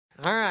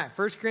All right,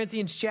 1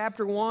 Corinthians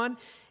chapter 1,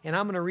 and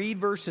I'm going to read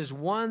verses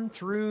 1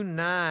 through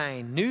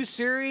 9. New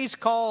series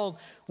called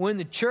When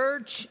the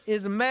Church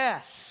is a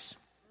Mess.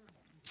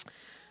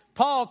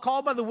 Paul,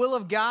 called by the will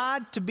of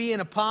God to be an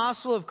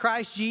apostle of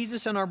Christ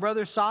Jesus, and our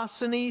brother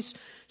Sosthenes,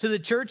 to the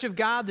church of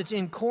God that's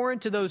in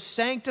Corinth, to those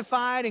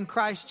sanctified in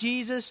Christ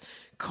Jesus,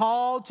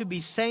 called to be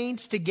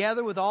saints,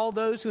 together with all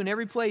those who in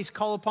every place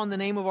call upon the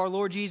name of our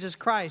Lord Jesus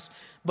Christ,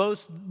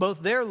 both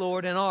their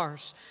Lord and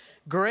ours.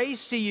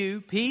 Grace to you,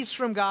 peace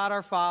from God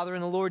our Father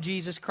and the Lord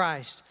Jesus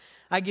Christ.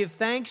 I give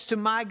thanks to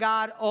my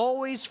God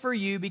always for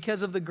you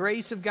because of the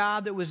grace of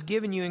God that was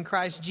given you in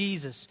Christ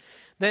Jesus,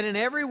 that in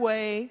every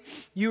way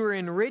you are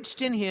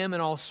enriched in Him in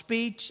all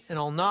speech and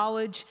all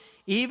knowledge,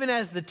 even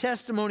as the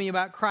testimony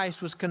about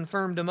Christ was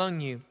confirmed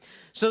among you,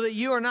 so that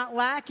you are not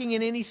lacking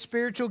in any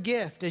spiritual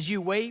gift as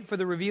you wait for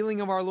the revealing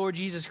of our Lord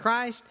Jesus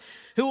Christ,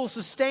 who will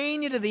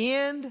sustain you to the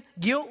end,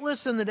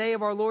 guiltless in the day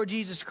of our Lord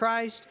Jesus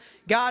Christ.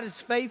 God is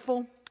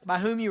faithful, by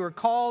whom you are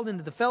called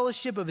into the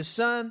fellowship of His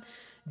Son,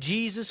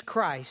 Jesus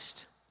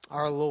Christ,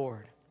 our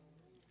Lord.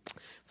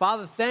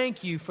 Father,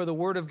 thank you for the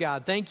Word of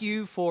God. Thank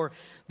you for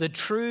the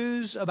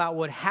truths about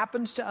what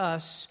happens to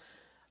us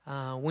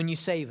when you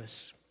save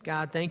us.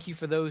 God, thank you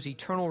for those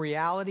eternal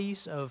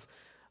realities of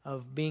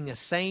being a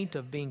saint,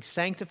 of being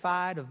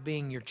sanctified, of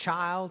being your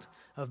child,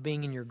 of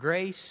being in your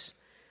grace.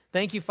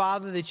 Thank you,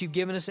 Father, that you've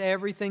given us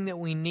everything that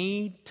we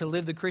need to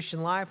live the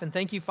Christian life. And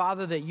thank you,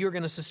 Father, that you're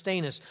going to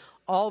sustain us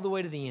all the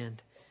way to the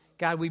end.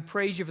 God, we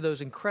praise you for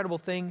those incredible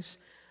things.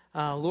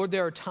 Lord,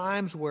 there are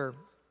times where,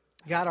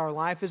 God, our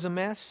life is a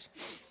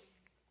mess.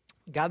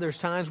 God, there's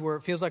times where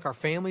it feels like our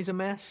family's a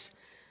mess.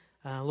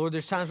 Lord,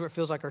 there's times where it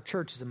feels like our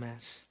church is a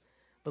mess.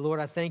 But Lord,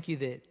 I thank you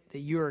that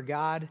you are a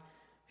God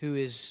who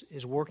is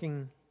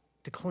working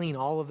to clean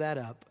all of that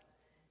up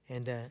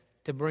and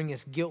to bring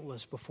us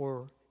guiltless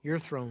before your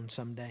throne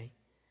someday.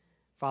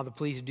 Father,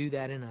 please do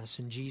that in us.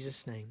 In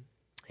Jesus' name,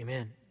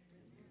 amen.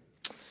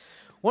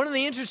 One of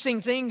the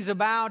interesting things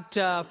about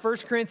 1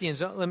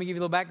 Corinthians, let me give you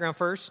a little background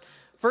first.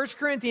 1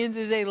 Corinthians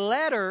is a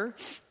letter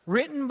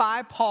written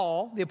by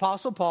Paul, the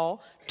Apostle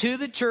Paul, to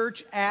the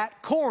church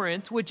at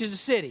Corinth, which is a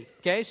city.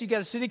 Okay, so you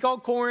got a city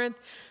called Corinth.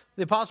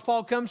 The Apostle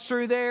Paul comes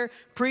through there,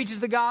 preaches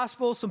the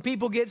gospel. Some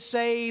people get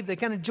saved. They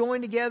kind of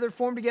join together,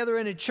 form together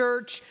in a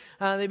church.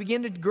 They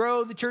begin to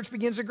grow. The church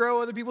begins to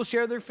grow. Other people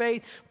share their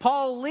faith.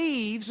 Paul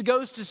leaves,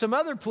 goes to some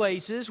other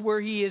places where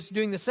he is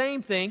doing the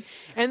same thing.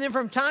 And then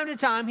from time to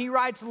time, he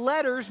writes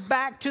letters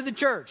back to the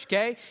church,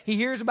 okay? He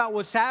hears about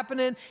what's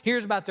happening,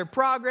 hears about their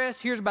progress,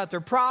 hears about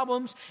their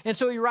problems. And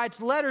so he writes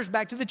letters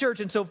back to the church.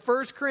 And so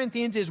 1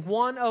 Corinthians is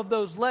one of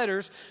those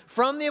letters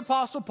from the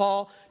Apostle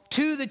Paul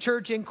to the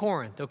church in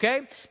Corinth,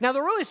 okay? Now,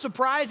 the really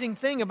surprising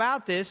thing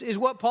about this is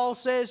what Paul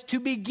says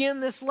to begin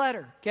this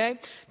letter, okay?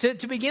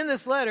 To begin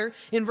this letter,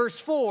 in verse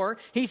 4,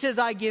 he says,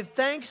 I give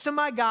thanks to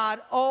my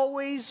God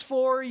always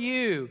for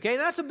you, okay?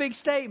 Now, that's a big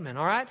statement,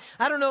 all right?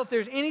 I don't know if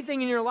there's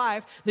anything in your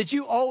life that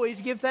you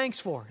always give thanks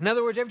for. In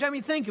other words, every time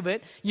you think of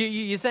it,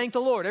 you thank the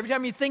Lord. Every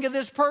time you think of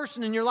this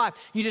person in your life,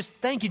 you just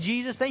thank you,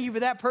 Jesus. Thank you for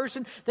that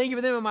person. Thank you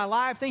for them in my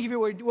life. Thank you for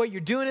what you're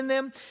doing in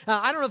them.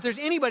 I don't know if there's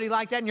anybody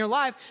like that in your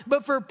life,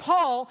 but for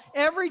Paul,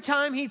 every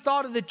time he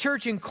thought of the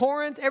church in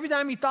Corinth, every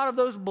time he thought of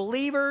those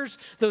believers,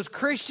 those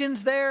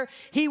Christians there,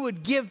 he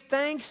would give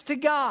thanks to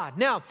God.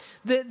 Now,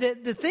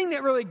 the thing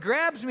that really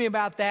grabs me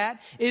about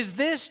that is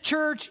this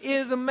church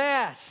is a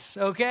mess,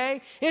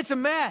 okay? It's a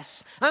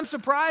mess. I'm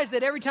surprised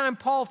that every time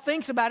Paul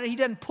thinks about it, he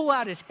doesn't pull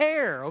out his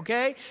hair,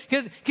 okay?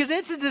 Because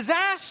it's a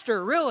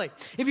disaster, really.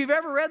 If you've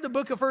ever read the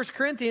book of 1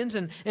 Corinthians,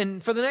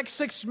 and for the next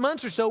 6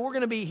 months or so, we're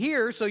going to be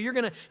here, so you're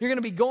going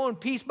to be going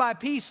piece by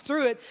piece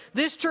through it.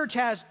 This church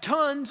has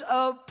tons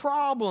of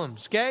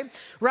problems, okay?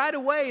 Right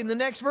away in the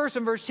next verse,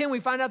 in verse 10, we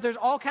find out there's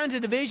all kinds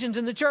of divisions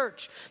in the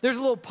church. There's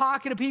a little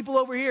pocket of people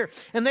over here,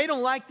 and they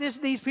don't like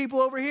these people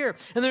over here.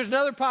 And there's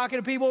another pocket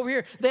of people over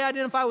here. They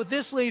identify with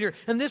this leader,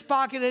 and this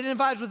pocket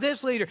identifies with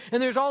this leader.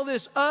 And there's all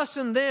this us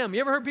and them.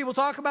 You ever heard people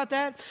talk about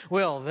that?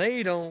 Well,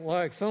 they don't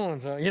like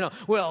so-and-so.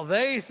 Well,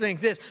 they think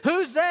this.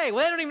 Who's they?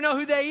 Well, they don't even know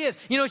who they is.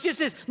 It's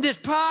just this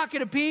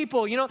pocket of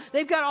people.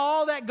 They've got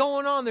all that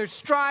going on. There's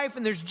strife,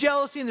 and there's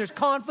jealousy, and there's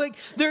conflict.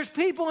 There's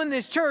people in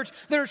this church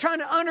that are trying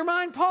to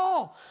undermine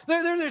Paul.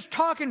 They're just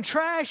talking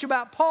trash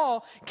about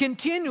Paul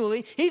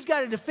continually. He's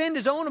got to defend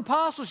his own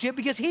apostleship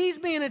because he's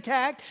being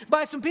attacked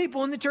by some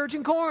people in the church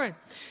in Corinth.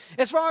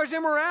 As far as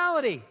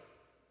immorality,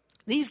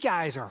 these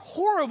guys are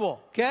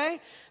horrible, okay?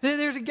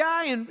 There's a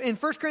guy in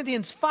 1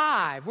 Corinthians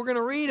 5 we're going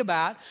to read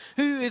about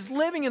who is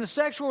living in a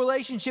sexual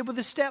relationship with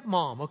his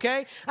stepmom,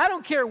 okay? I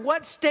don't care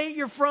what state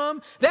you're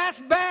from. That's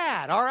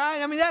bad, all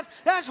right? I mean,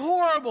 that's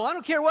horrible. I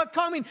don't care what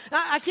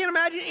I can't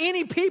imagine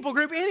any people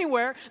group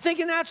anywhere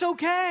thinking that's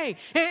okay.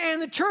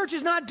 And the church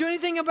is not doing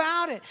anything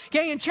about it,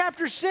 okay? In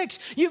chapter 6,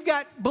 you've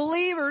got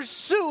believers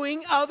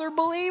suing other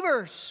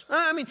believers.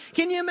 I mean,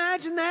 can you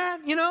imagine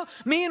that?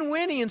 Me and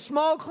Winnie in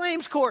small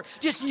claims court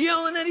just yelling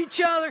yelling at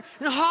each other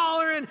and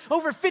hollering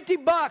over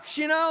 $50,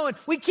 you know, and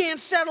we can't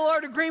settle our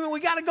agreement. We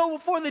got to go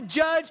before the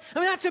judge. I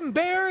mean, that's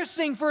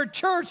embarrassing for a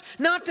church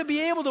not to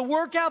be able to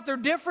work out their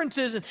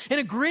differences and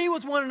agree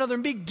with one another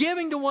and be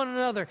giving to one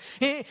another.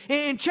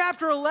 In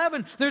chapter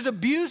 11, there's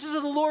abuses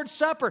of the Lord's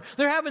Supper.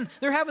 They're having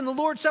the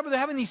Lord's Supper. They're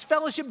having these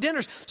fellowship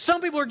dinners.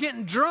 Some people are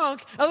getting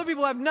drunk. Other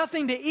people have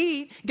nothing to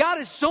eat. God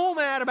is so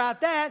mad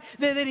about that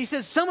he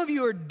says, some of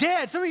you are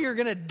dead. Some of you are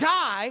going to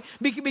die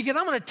because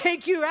I'm going to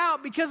take you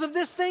out because of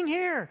this thing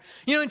here.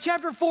 You know, in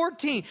chapter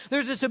 14,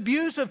 there's this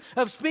abuse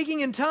of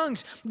speaking in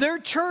tongues. Their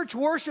church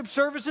worship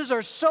services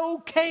are so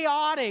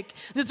chaotic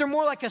that they're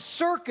more like a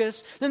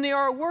circus than they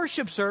are a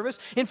worship service.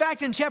 In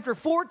fact, in chapter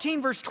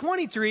 14, verse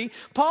 23,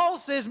 Paul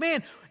says,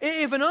 man,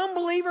 if an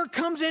unbeliever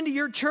comes into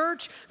your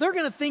church, they're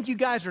going to think you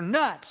guys are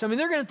nuts. I mean,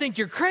 they're going to think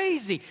you're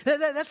crazy.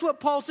 That's what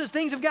Paul says.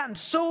 Things have gotten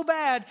so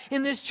bad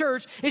in this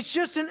church. It's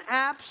just an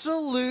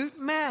absolute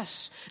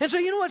mess. And so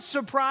you know what's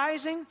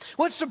surprising?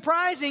 What's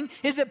surprising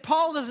is that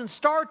Paul doesn't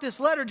start this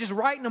letter just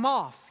writing them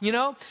off, you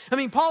know? I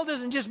mean, Paul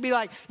doesn't just be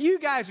like, you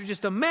guys are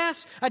just a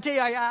mess. I tell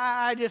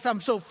you, I'm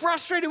so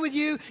frustrated with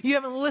you. You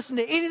haven't listened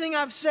to anything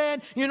I've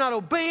said. You're not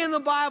obeying the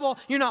Bible.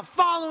 You're not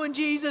following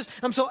Jesus.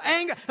 I'm so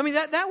angry. I mean,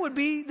 that would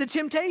be the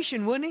temptation,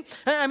 wouldn't he?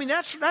 I mean,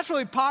 that's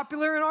really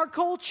popular in our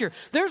culture.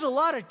 There's a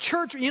lot of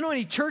church, you know,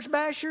 any church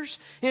bashers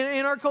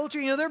in our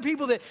culture? You know, there are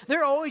people that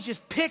they're always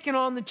just picking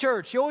on the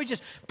church. You're always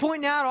just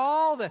pointing out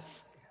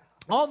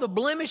all the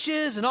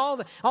blemishes and all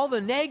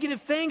the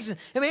negative things. And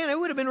man, it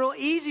would have been real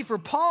easy for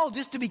Paul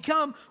just to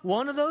become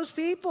one of those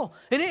people.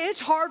 And it's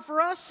hard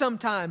for us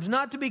sometimes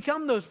not to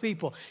become those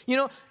people. You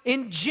know,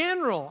 in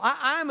general,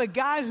 I'm a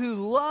guy who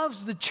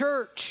loves the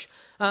church.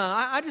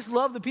 I just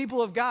love the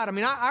people of God. I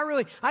mean,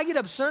 I get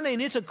up Sunday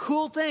and it's a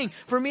cool thing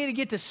for me to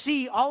get to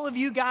see all of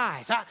you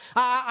guys.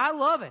 I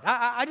love it.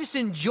 I just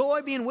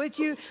enjoy being with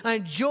you. I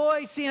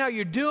enjoy seeing how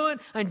you're doing.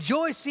 I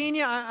enjoy seeing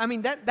you. I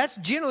mean, that's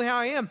generally how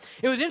I am.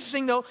 It was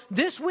interesting though,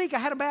 this week I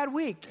had a bad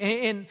week.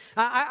 And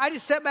I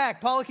just sat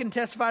back. Paula can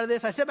testify to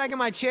this. I sat back in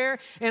my chair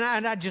and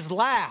I just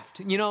laughed,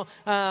 you know,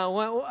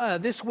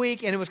 this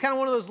week. And it was kind of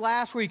one of those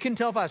laughs where you couldn't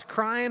tell if I was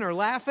crying or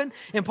laughing.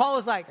 And Paul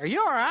was like, are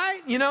you all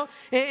right? You know,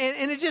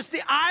 and it just,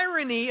 the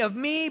irony of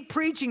me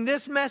preaching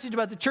this message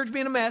about the church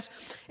being a mess,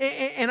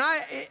 and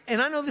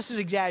I know this is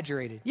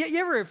exaggerated. You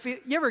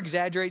ever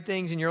exaggerate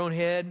things in your own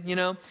head, you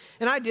know?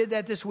 And I did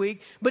that this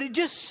week, but it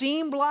just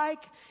seemed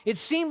like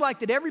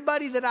that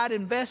everybody that I'd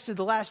invested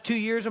the last 2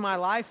 years of my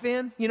life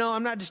in, you know,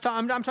 I'm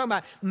talking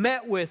about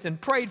met with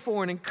and prayed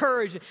for and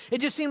encouraged. It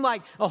just seemed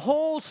like a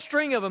whole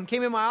string of them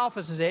came in my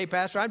office and said, hey,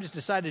 Pastor, I've just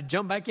decided to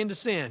jump back into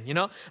sin, you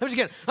know. I'm just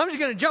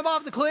going to jump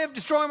off the cliff,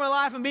 destroy my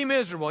life, and be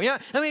miserable. Yeah,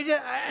 I mean,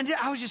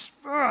 I was just,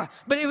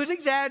 but it was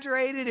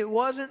exaggerated. It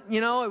wasn't, you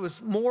know, it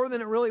was more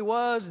than it really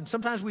was. And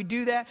sometimes we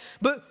do that.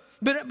 But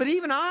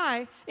even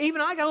I got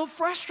a little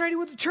frustrated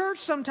with the church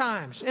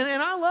sometimes.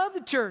 And I love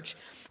the church.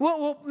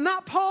 Well,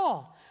 not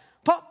Paul.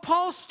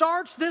 Paul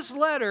starts this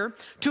letter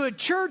to a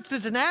church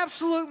that's an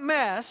absolute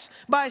mess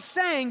by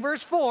saying,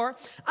 verse 4,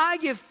 I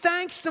give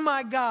thanks to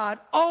my God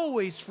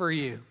always for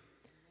you.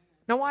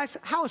 Now,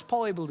 how is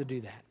Paul able to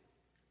do that?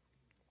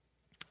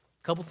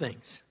 A couple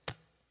things.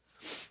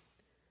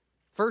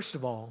 First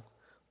of all,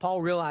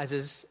 Paul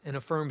realizes and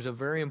affirms a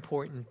very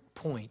important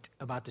point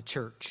about the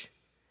church.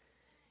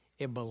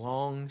 It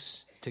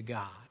belongs to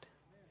God.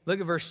 Look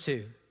at verse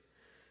 2.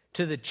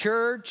 To the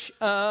church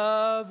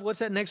of, what's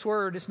that next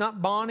word? It's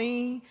not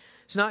Bonnie.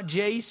 It's not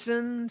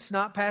Jason. It's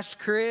not Pastor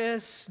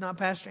Chris. Not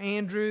Pastor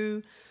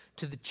Andrew.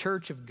 To the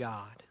church of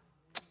God.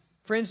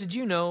 Friends, did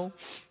you know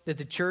that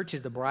the church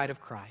is the bride of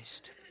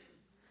Christ?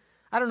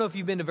 I don't know if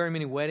you've been to very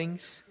many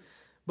weddings,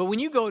 but when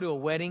you go to a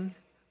wedding,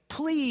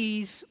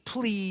 please,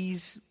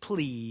 please,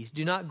 please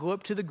do not go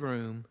up to the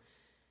groom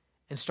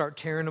and start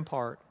tearing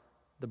apart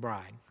the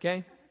bride,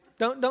 okay?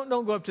 Don't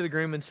go up to the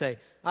groom and say,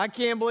 I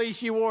can't believe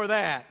she wore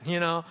that,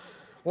 you know.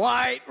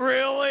 White,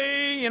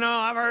 really? You know,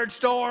 I've heard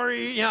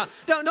stories, you know.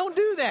 Don't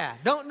do that.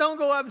 Don't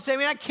go up and say,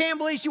 man, I can't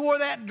believe she wore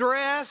that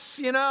dress,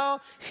 you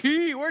know.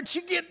 Where'd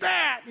she get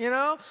that, you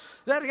know?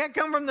 That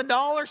come from the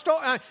dollar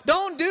store?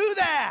 Don't do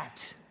that.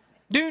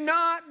 Do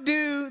not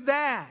do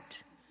that.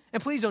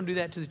 And please don't do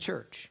that to the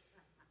church,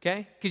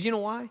 okay? Because you know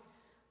why?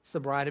 It's the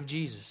bride of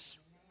Jesus.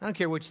 I don't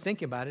care what you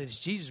think about it. It's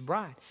Jesus'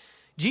 bride.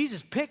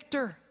 Jesus picked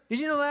her. Did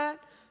you know that?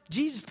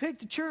 Jesus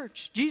picked the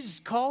church. Jesus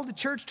called the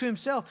church to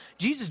himself.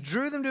 Jesus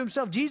drew them to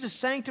himself. Jesus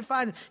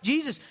sanctified them.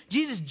 Jesus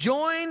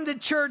joined the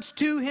church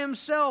to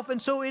himself. And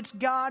so it's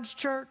God's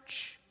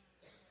church.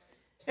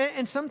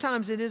 And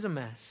sometimes it is a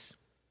mess.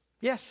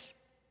 Yes.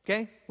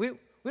 Okay? We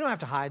don't have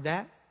to hide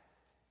that.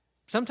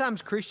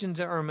 Sometimes Christians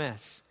are a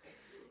mess.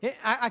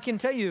 I can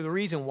tell you the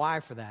reason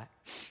why for that.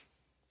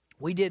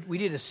 We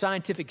did a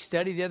scientific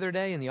study the other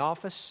day in the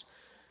office.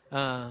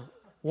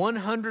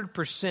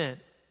 100%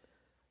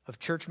 of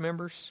church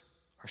members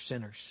are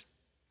sinners.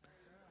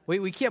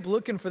 We kept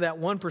looking for that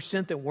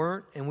 1% that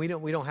weren't, and we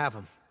don't have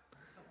them.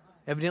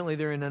 Evidently,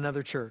 they're in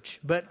another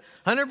church. But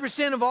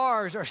 100% of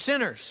ours are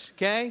sinners,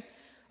 okay?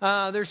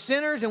 They're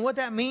sinners, and what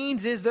that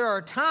means is there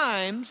are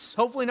times,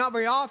 hopefully not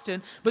very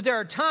often, but there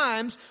are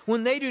times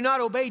when they do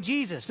not obey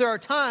Jesus. There are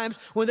times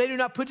when they do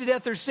not put to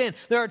death their sin.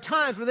 There are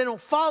times where they don't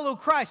follow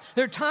Christ.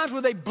 There are times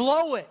where they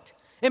blow it.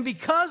 And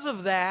because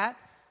of that,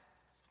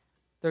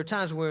 there are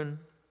times when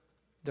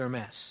they're a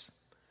mess.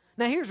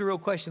 Now, here's a real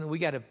question that we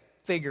got to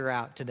figure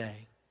out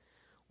today.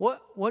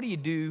 What do you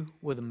do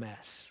with a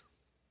mess?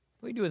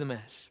 What do you do with a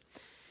mess?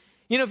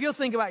 You know, if you'll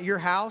think about your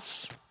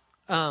house,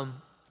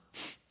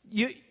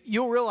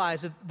 you'll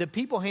realize that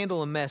people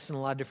handle a mess in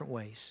a lot of different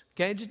ways.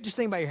 Okay, just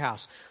think about your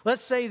house.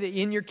 Let's say that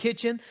in your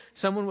kitchen,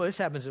 this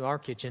happens in our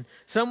kitchen,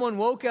 someone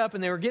woke up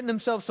and they were getting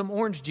themselves some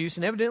orange juice,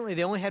 and evidently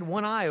they only had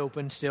one eye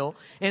open still,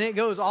 and it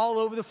goes all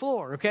over the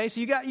floor. Okay, so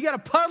you got a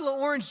puddle of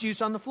orange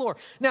juice on the floor.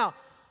 Now,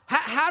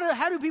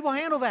 how do people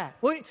handle that?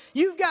 Well,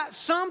 you've got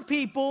some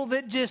people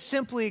that just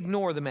simply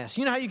ignore the mess.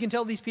 You know how you can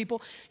tell these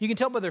people? You can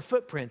tell by their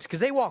footprints, because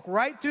they walk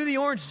right through the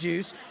orange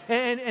juice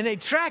and they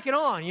track it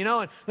on, you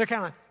know, and they're kind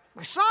of like,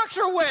 my socks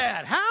are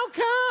wet. How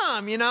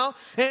come, you know?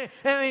 And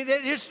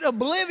they're just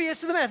oblivious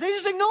to the mess. They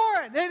just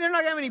ignore it. They're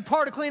not having any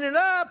part of cleaning it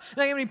up.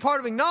 They're not having any part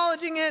of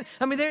acknowledging it.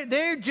 I mean,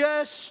 they're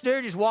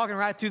just walking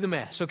right through the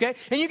mess, okay?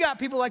 And you got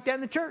people like that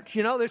in the church,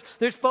 you know?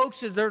 There's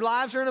folks that their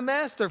lives are in a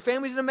mess, their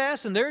family's in a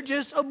mess, and they're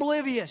just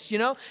oblivious, you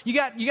know? You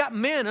got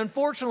men,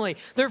 unfortunately,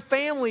 their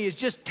family is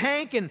just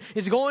tanking,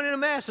 it's going in a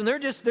mess, and they're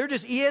just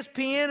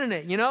ESPNing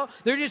it, you know?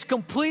 They're just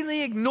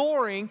completely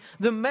ignoring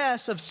the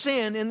mess of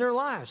sin in their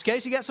lives,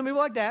 okay? So you got some people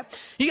like that.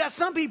 You got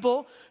some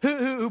people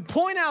who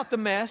point out the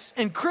mess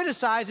and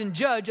criticize and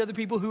judge other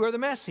people who are the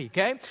messy,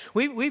 okay?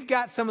 We've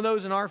got some of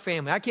those in our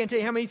family. I can't tell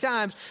you how many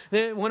times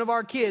that one of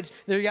our kids,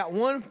 they got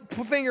one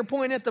finger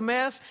pointing at the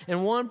mess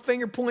and one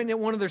finger pointing at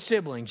one of their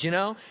siblings, you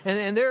know?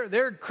 And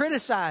they're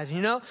criticizing,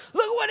 you know?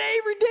 Look what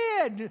Avery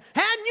did.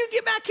 How didn't you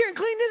get back here and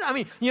clean this? I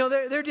mean, you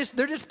know, they're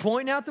just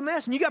pointing out the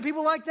mess. And you got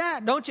people like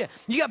that, don't you?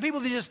 You got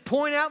people that just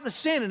point out the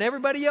sin in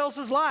everybody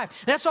else's life.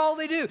 That's all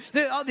they do.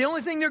 The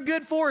only thing they're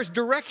good for is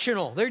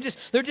directional. They're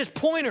just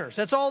pointers.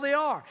 That's all they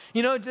are.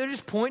 You know, they're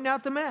just pointing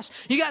out the mess.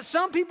 You got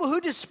some people who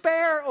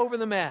despair over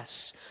the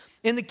mess.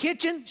 In the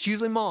kitchen, it's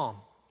usually mom.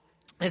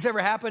 Has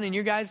ever happened in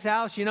your guys'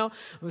 house, you know?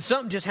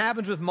 Something just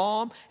happens with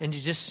mom and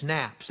it just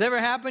snaps. Ever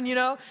happened, you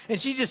know? And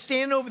she's just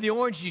standing over the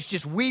orange juice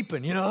just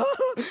weeping, you know?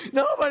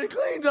 Nobody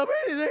cleans up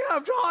anything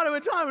I've taught him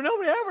in time, and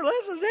nobody ever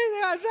listens to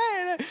anything I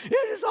say.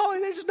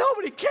 And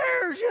nobody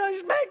cares, you know?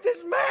 Just make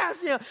this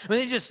mess, you know? I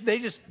mean, they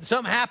just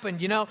something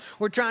happened, you know?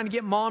 We're trying to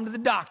get mom to the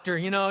doctor,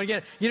 you know,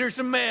 get her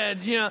some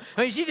meds, you know?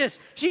 I mean, she just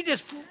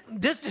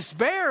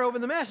despair over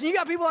the mess. And you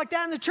got people like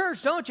that in the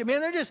church, don't you,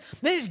 man? They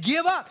just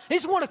give up. They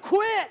just want to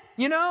quit,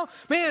 you know?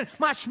 Man,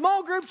 my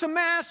small group's a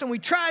mess, and we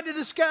tried to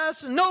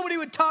discuss, and nobody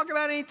would talk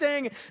about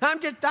anything. I'm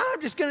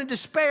just going to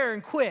despair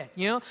and quit,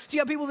 you know? So you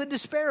got people that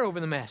despair over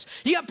the mess.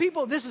 You got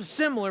people, this is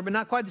similar, but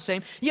not quite the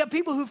same. You got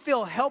people who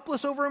feel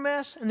helpless over a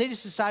mess, and they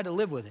just decide to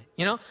live with it,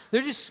 you know?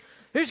 They're just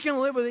going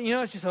to live with it, you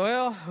know? It's just,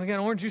 well, we got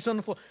orange juice on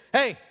the floor.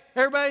 Hey,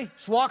 everybody,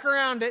 just walk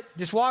around it.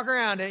 Just walk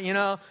around it, you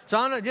know.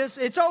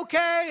 It's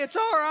okay. It's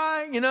all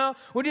right, you know.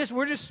 We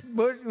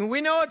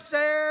know it's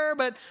there,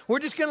 but we're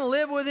just going to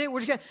live with it.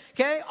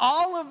 Okay?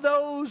 All of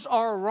those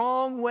are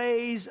wrong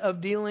ways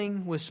of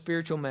dealing with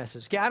spiritual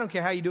messes. Okay? I don't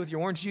care how you do with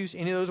your orange juice.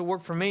 Any of those will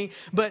work for me.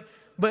 But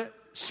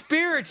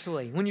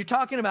spiritually, when you're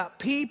talking about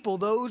people,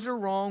 those are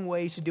wrong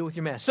ways to deal with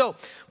your mess. So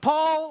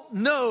Paul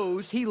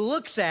knows, he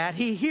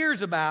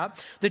hears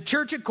about the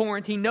church at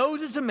Corinth. He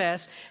knows it's a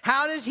mess.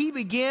 How does he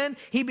begin?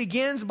 He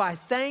begins by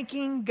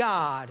thanking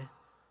God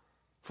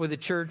for the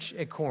church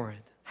at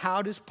Corinth.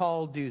 How does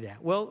Paul do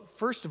that? Well,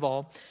 first of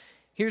all,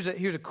 here's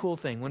a cool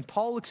thing. When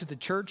Paul looks at the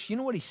church, you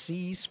know what he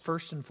sees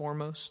first and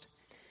foremost?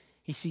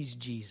 He sees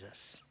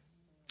Jesus.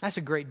 That's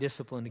a great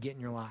discipline to get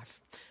in your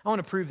life. I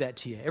want to prove that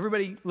to you.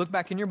 Everybody look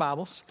back in your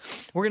Bibles.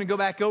 We're going to go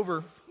back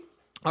over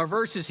our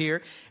verses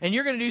here, and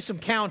you're going to do some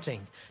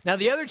counting. Now,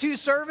 the other two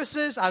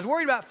services, I was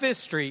worried about Fifth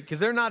Street because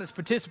they're not as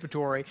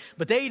participatory,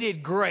 but they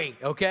did great,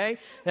 okay?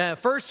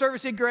 First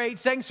service did great,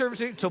 second service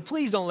did, so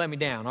please don't let me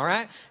down, all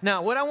right?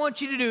 Now, what I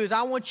want you to do is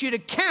I want you to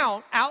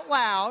count out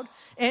loud.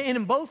 And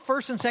in both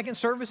first and second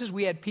services,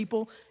 we had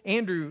people,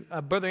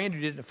 Brother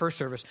Andrew did it in the first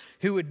service,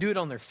 who would do it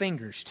on their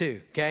fingers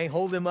too, okay?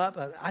 Hold them up.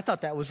 I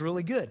thought that was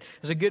really good.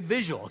 It was a good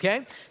visual,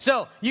 okay?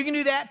 So you can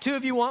do that too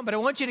if you want, but I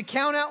want you to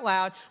count out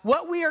loud.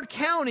 What we are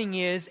counting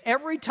is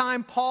every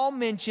time Paul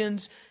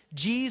mentions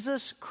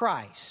Jesus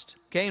Christ,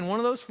 okay, in one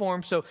of those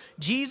forms. So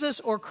Jesus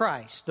or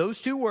Christ, those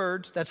two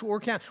words, that's what we're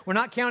counting. We're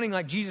not counting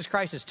like Jesus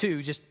Christ is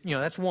two, just, you know,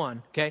 that's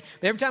one, okay?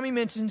 But every time he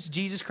mentions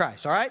Jesus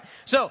Christ, all right?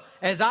 So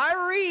as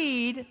I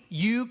read,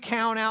 you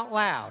count out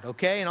loud,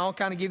 okay? And I'll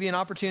kind of give you an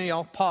opportunity.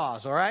 I'll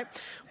pause, all right?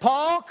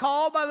 Paul,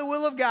 called by the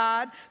will of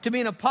God to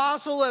be an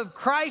apostle of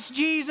Christ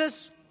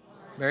Jesus.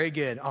 Very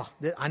good. Oh,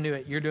 I knew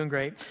it. You're doing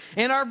great.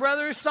 And our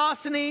brother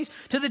Sosthenes,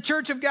 to the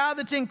church of God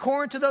that's in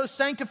Corinth, to those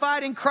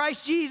sanctified in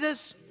Christ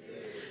Jesus,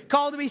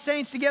 called to be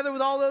saints together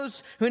with all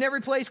those who in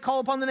every place call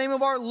upon the name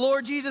of our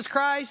Lord Jesus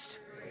Christ,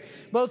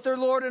 both their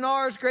Lord and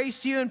ours, grace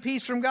to you and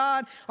peace from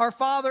God, our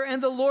Father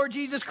and the Lord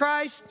Jesus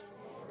Christ.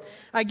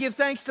 I give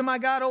thanks to my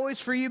God always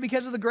for you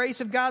because of the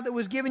grace of God that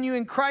was given you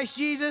in Christ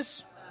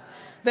Jesus,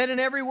 that in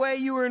every way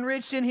you were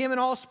enriched in him in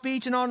all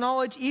speech and all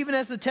knowledge, even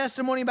as the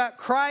testimony about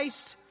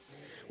Christ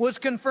was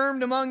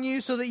confirmed among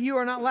you, so that you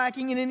are not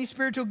lacking in any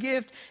spiritual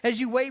gift as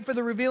you wait for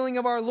the revealing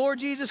of our Lord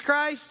Jesus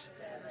Christ,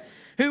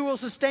 who will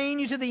sustain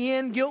you to the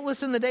end,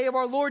 guiltless in the day of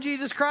our Lord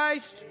Jesus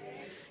Christ.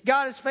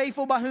 God is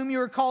faithful, by whom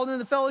you are called into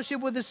the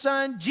fellowship with his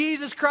Son,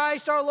 Jesus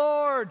Christ our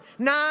Lord.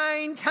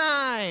 9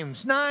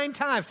 times. 9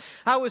 times.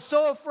 I was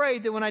so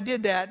afraid that when I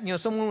did that,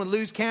 someone would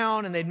lose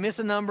count and they'd miss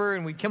a number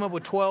and we'd come up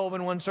with 12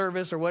 in one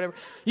service or whatever.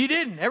 You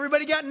didn't.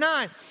 Everybody got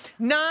 9.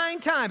 9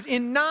 times.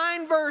 In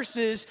 9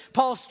 verses,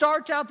 Paul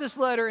starts out this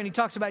letter and he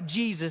talks about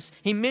Jesus.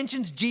 He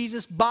mentions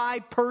Jesus by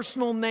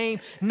personal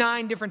name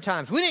 9 different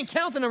times. We didn't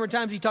count the number of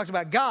times he talks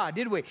about God,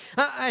 did we?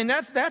 And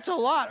that's a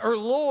lot. Or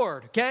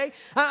Lord, okay?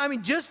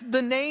 Just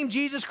the name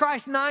Jesus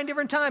Christ 9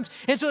 different times.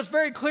 And so it's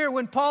very clear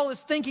when Paul is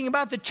thinking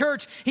about the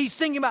church, he's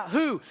thinking about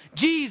who?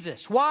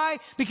 Jesus. Why?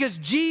 Because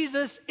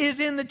Jesus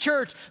is in the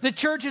church. The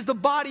church is the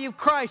body of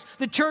Christ.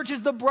 The church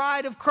is the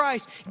bride of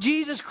Christ.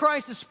 Jesus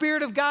Christ, the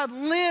Spirit of God,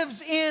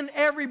 lives in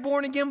every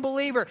born-again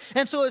believer.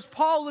 And so as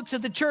Paul looks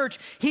at the church,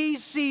 he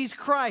sees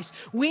Christ.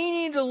 We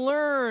need to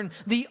learn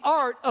the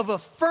art of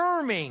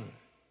affirming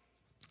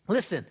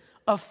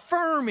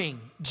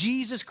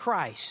Jesus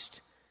Christ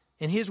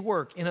and his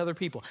work in other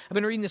people. I've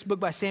been reading this book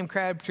by Sam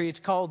Crabtree. It's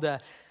called,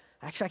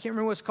 actually I can't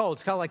remember what it's called.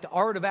 It's called like The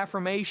Art of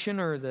Affirmation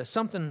or the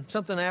something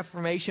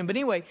affirmation. But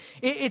anyway,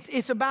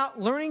 it's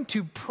about learning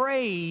to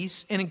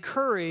praise and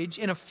encourage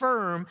and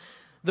affirm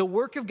the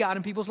work of God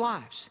in people's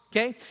lives,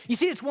 okay? You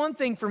see, it's one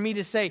thing for me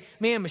to say,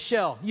 man,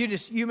 Michelle,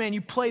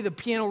 you play the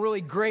piano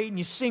really great and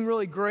you sing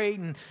really great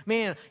and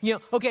man,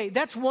 okay,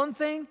 that's one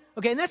thing,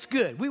 okay, and that's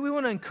good. We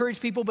want to encourage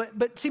people,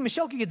 but see,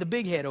 Michelle could get the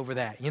big head over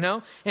that,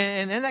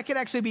 and that could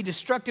actually be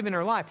destructive in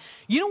her life.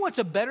 You know what's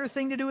a better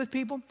thing to do with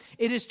people?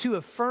 It is to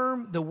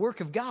affirm the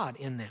work of God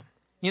in them.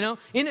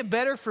 Isn't it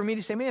better for me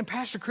to say, man,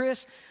 Pastor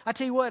Chris, I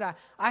tell you what,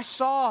 I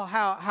saw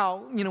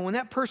how when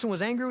that person was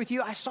angry with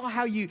you, I saw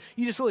how you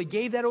just really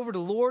gave that over to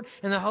the Lord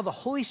and how the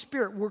Holy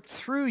Spirit worked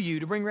through you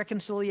to bring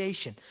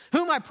reconciliation. Who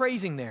am I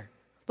praising there?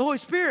 The Holy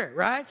Spirit,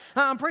 right?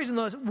 I'm praising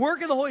the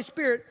work of the Holy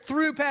Spirit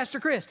through Pastor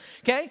Chris,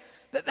 okay?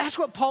 That's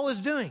what Paul is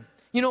doing.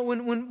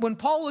 When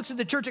Paul looks at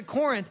the church at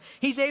Corinth,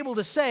 he's able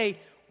to say,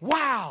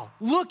 wow,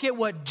 look at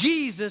what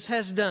Jesus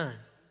has done.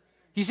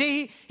 You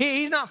see,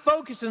 he's not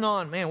focusing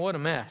on, man, what a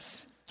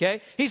mess.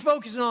 Okay? He's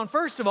focusing on,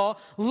 first of all,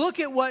 look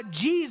at what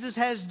Jesus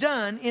has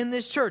done in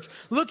this church.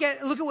 Look at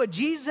what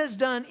Jesus has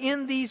done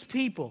in these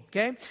people.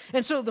 Okay?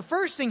 And so the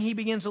first thing he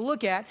begins to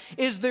look at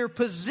is their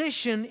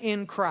position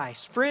in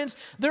Christ. Friends,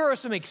 there are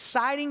some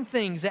exciting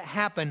things that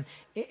happen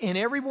in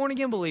every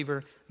born-again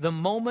believer the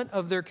moment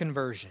of their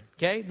conversion.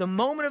 Okay? The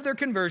moment of their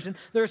conversion,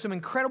 there are some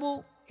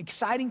incredible,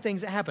 exciting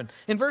things that happen.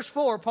 In verse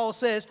 4, Paul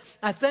says,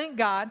 I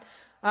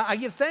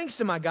give thanks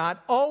to my God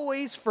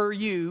always for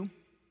you,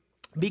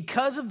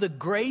 because of the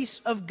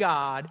grace of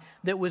God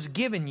that was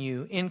given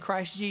you in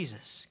Christ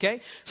Jesus. Okay?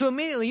 So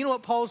immediately, you know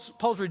what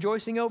Paul's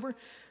rejoicing over?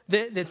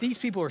 That these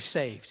people are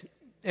saved.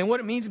 And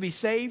what it means to be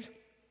saved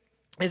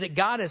is that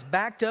God has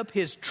backed up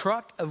his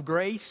truck of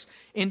grace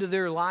into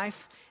their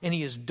life and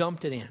he has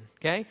dumped it in.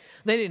 Okay?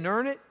 They didn't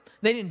earn it.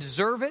 They didn't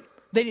deserve it.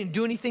 They didn't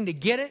do anything to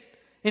get it.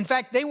 In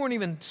fact, they weren't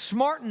even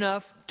smart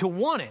enough to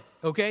want it.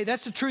 Okay,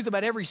 that's the truth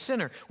about every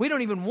sinner. We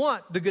don't even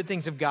want the good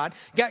things of God.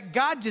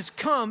 God just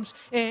comes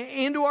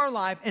into our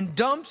life and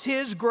dumps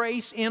his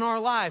grace in our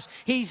lives.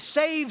 He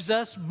saves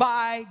us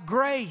by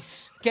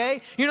grace.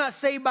 Okay, you're not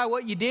saved by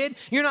what you did.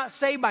 You're not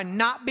saved by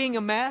not being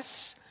a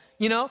mess.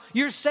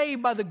 You're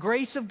saved by the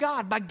grace of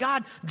God, by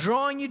God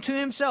drawing you to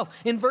himself.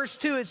 In verse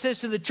 2, it says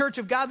to the church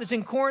of God that's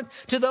in Corinth,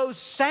 to those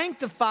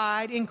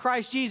sanctified in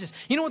Christ Jesus.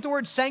 You know what the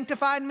word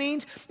sanctified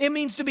means? It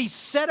means to be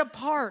set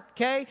apart,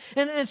 okay?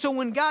 And so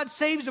when God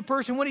saves a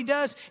person, what he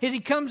does is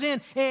he comes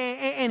in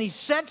and he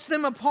sets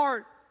them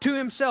apart to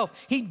himself.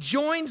 He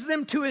joins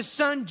them to his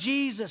son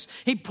Jesus.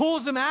 He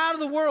pulls them out of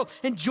the world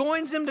and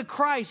joins them to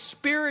Christ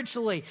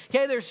spiritually.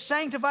 Okay, they're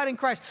sanctified in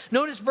Christ.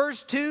 Notice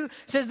verse 2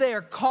 says they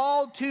are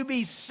called to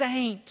be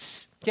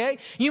saints. Okay,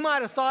 you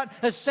might have thought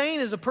a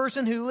saint is a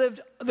person who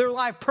lived their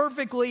life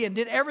perfectly and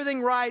did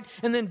everything right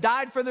and then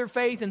died for their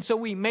faith, and so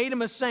we made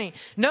him a saint.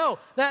 No,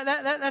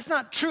 that's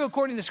not true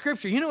according to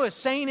Scripture. You know what a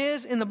saint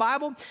is in the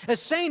Bible? A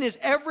saint is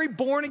every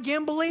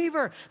born-again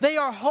believer. They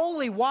are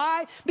holy.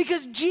 Why?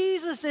 Because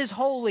Jesus is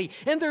holy,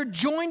 and they're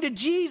joined to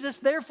Jesus,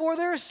 therefore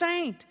they're a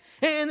saint.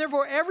 And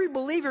therefore, every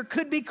believer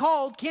can be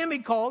called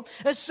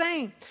a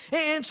saint.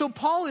 And so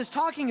Paul is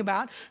talking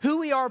about who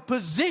we are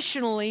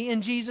positionally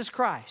in Jesus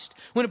Christ.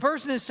 When a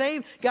person is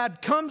saved,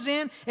 God comes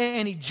in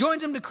and he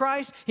joins them to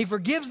Christ. He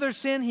forgives their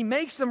sin. He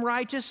makes them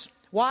righteous.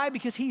 Why?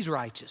 Because he's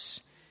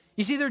righteous.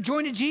 You see, they're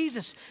joined to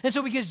Jesus. And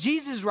so because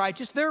Jesus is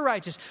righteous, they're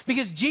righteous.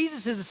 Because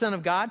Jesus is the Son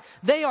of God,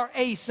 they are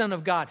a son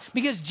of God.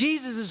 Because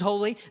Jesus is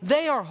holy,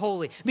 they are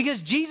holy.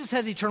 Because Jesus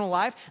has eternal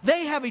life,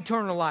 they have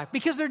eternal life.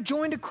 Because they're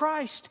joined to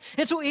Christ.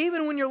 And so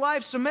even when your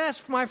life's a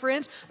mess, my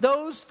friends,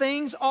 those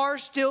things are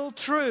still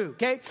true.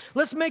 Okay?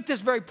 Let's make this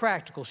very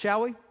practical,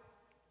 shall we?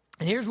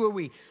 And here's where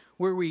we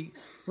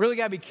really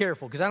got to be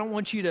careful, because I don't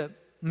want you to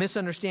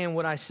misunderstand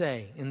what I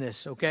say in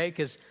this, okay?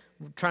 Because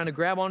we're trying to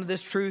grab onto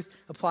this truth,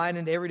 apply it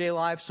into everyday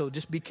life, so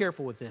just be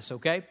careful with this,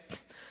 okay?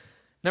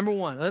 Number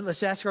one,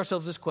 let's ask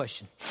ourselves this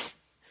question.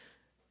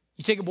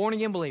 You take a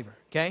born-again believer,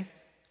 okay?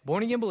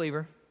 Born-again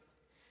believer.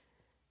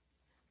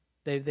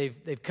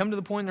 They've come to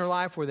the point in their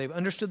life where they've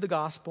understood the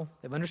gospel.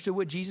 They've understood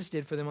what Jesus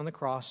did for them on the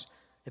cross.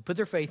 They put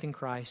their faith in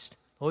Christ.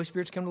 The Holy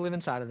Spirit's come to live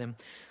inside of them.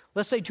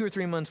 Let's say 2 or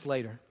 3 months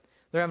later,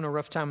 they're having a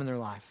rough time in their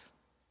life.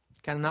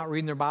 Kind of not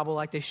reading their Bible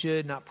like they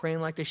should, not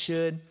praying like they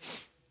should,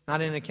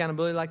 not in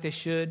accountability like they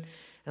should.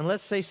 And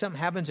let's say something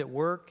happens at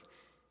work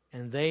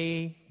and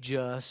they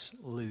just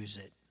lose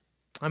it.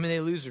 I mean, they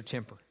lose their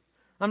temper.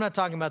 I'm not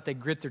talking about they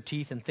grit their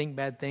teeth and think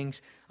bad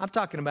things. I'm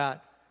talking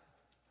about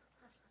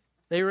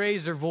they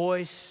raise their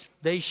voice,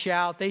 they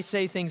shout, they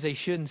say things they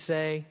shouldn't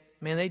say.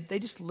 Man, they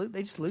just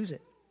lose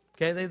it.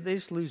 Okay, they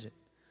just lose it.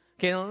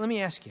 Okay, now let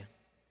me ask you,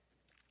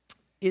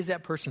 is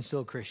that person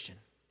still a Christian?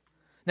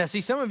 Now,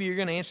 see, some of you are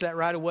going to answer that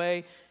right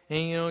away,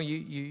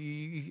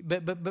 and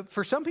but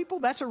for some people,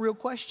 that's a real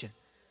question.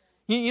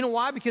 You know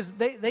why? Because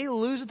they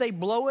lose it, they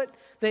blow it,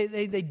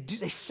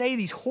 they say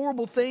these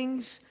horrible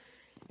things,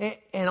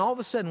 and all of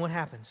a sudden, what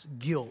happens?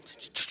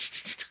 Guilt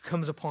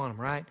comes upon them,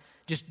 right?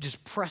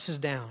 Just presses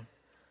down.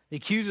 The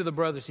accuser of the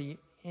brothers,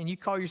 and you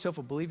call yourself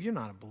a believer? You're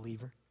not a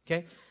believer.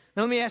 Okay.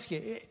 Now let me ask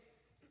you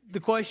the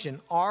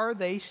question: are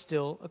they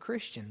still a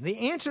Christian?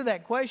 The answer to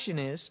that question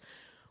is: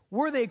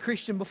 were they a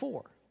Christian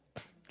before?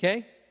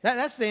 Okay?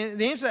 That's the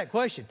answer to that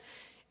question.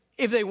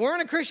 If they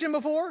weren't a Christian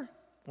before,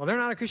 well, they're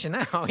not a Christian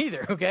now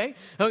either, okay?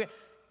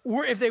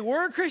 If they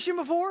were a Christian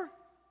before,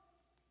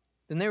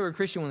 then they were a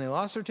Christian when they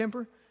lost their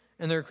temper,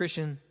 and they're a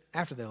Christian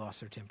after they lost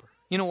their temper.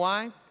 You know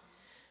why?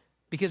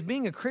 Because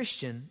being a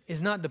Christian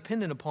is not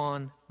dependent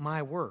upon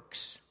my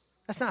works.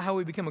 That's not how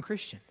we become a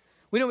Christian.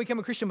 We don't become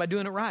a Christian by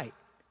doing it right.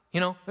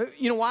 You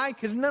know why?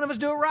 Because none of us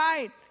do it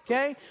right.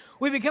 Okay?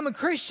 We become a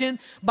Christian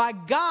by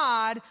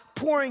God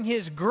pouring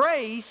His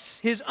grace,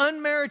 His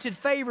unmerited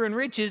favor and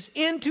riches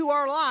into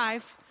our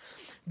life,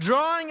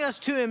 drawing us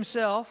to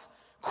Himself,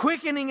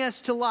 quickening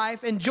us to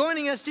life, and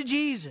joining us to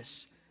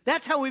Jesus.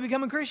 That's how we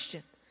become a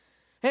Christian.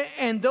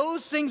 And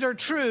those things are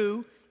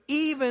true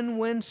even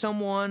when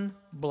someone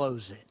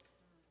blows it.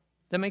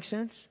 That makes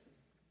sense?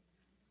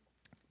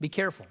 Be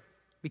careful.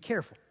 Be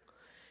careful.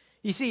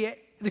 You see,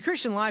 the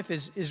Christian life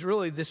is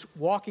really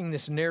walking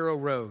this narrow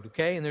road,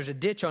 okay? And there's a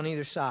ditch on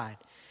either side.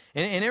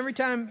 And every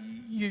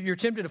time you're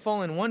tempted to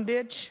fall in one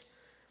ditch,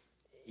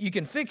 you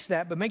can fix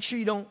that, but make sure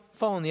you don't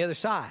fall on the other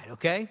side,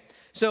 okay?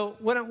 So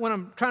what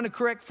I'm trying to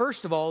correct,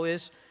 first of all,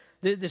 is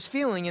this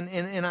feeling,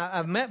 and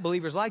I've met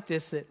believers like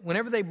this, that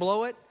whenever they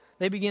blow it,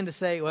 they begin to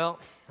say, well,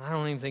 I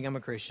don't even think I'm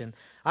a Christian.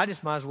 I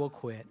just might as well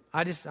quit.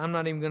 I'm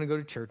not even going to go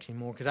to church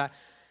anymore because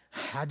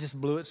I just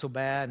blew it so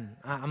bad, and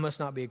I must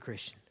not be a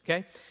Christian,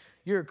 okay?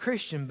 You're a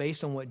Christian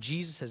based on what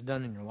Jesus has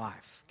done in your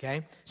life,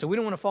 okay? So we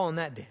don't want to fall in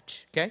that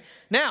ditch, okay?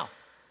 Now,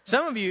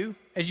 some of you,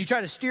 as you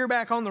try to steer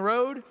back on the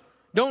road,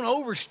 don't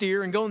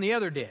oversteer and go in the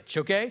other ditch,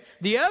 okay?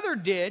 The other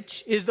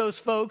ditch is those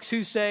folks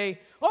who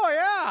say, oh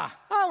yeah,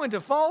 I went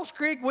to Falls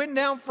Creek, went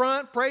down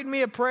front, prayed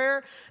me a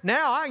prayer.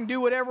 Now I can do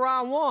whatever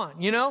I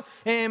want, you know?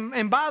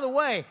 And by the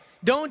way,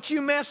 don't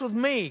you mess with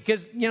me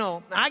because,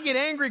 I get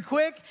angry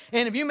quick,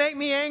 and if you make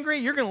me angry,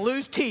 you're going to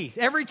lose teeth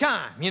every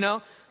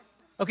time,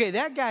 Okay,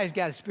 that guy's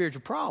got a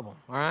spiritual problem,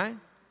 all right?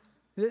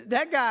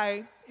 That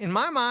guy, in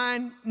my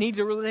mind, needs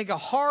to really take a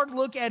hard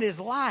look at his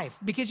life.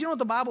 Because you know what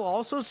the Bible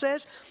also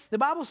says? The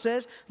Bible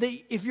says that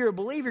if you're a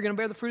believer, you're going to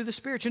bear the fruit of the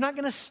Spirit. You're not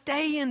going to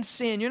stay in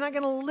sin. You're not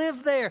going to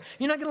live there.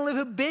 You're not going to live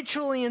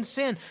habitually in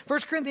sin. 1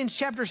 Corinthians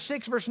chapter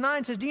 6, verse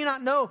 9 says, do you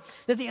not know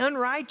that the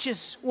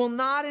unrighteous will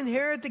not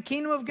inherit the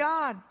kingdom of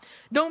God?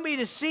 Don't be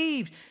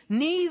deceived.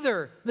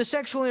 Neither the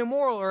sexually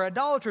immoral or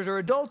idolaters or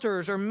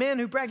adulterers or men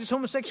who practice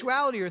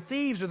homosexuality or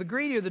thieves or the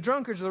greedy or the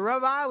drunkards or the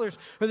revilers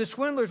or the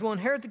swindlers will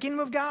inherit the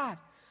kingdom of God.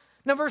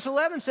 Now verse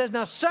 11 says,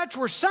 now such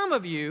were some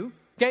of you.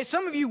 Okay,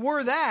 some of you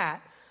were that.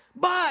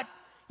 But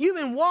you've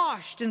been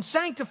washed and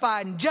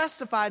sanctified and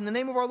justified in the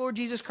name of our Lord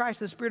Jesus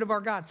Christ, the Spirit of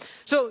our God.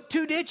 So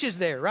 2 ditches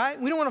there,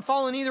 right? We don't want to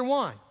fall in either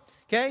one.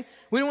 Okay?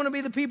 We don't want to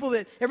be the people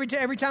that every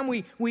time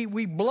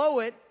we blow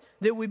it,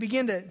 that we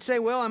begin to say,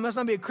 well, I must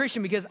not be a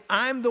Christian because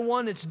I'm the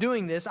one that's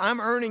doing this. I'm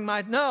earning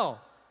my... No.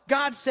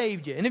 God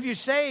saved you. And if you're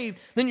saved,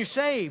 then you're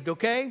saved,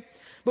 okay?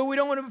 But we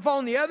don't want to fall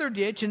in the other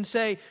ditch and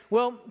say,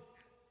 well,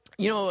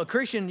 a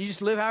Christian, you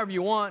just live however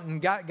you want,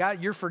 and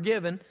God, you're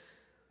forgiven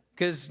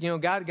because,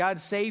 God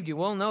saved you.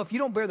 Well, no, if you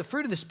don't bear the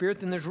fruit of the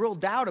Spirit, then there's real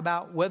doubt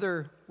about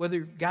whether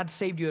God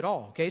saved you at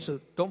all, okay? So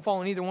don't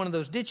fall in either one of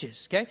those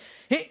ditches, okay?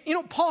 Hey,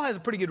 Paul has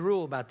a pretty good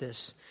rule about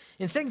this.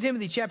 In 2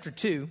 Timothy chapter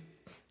 2,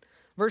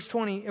 Verse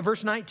 19,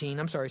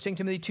 2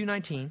 Timothy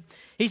 2:19.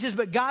 He says,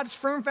 but God's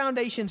firm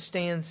foundation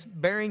stands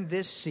bearing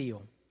this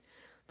seal.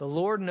 The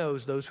Lord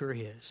knows those who are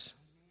his.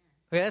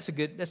 Okay,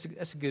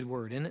 that's a good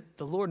word, isn't it?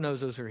 The Lord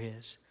knows those who are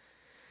his.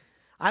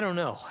 I don't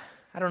know.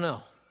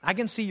 I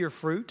can see your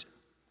fruit.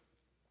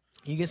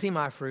 You can see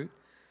my fruit,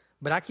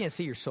 but I can't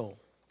see your soul,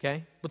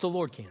 okay? But the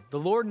Lord can. The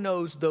Lord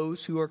knows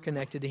those who are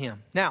connected to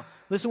him. Now,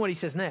 listen to what he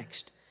says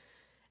next.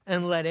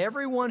 And let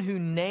everyone who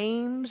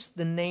names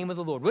the name of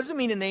the Lord. What does it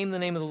mean to name the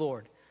name of the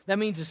Lord? That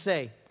means to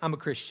say, I'm a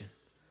Christian.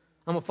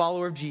 I'm a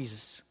follower of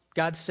Jesus.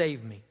 God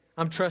saved me.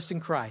 I'm trusting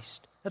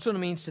Christ. That's what it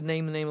means to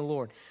name the name of the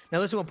Lord. Now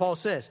listen to what Paul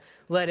says.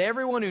 Let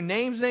everyone who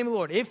names the name of the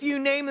Lord. If you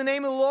name the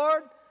name of the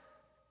Lord,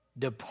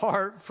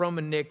 depart from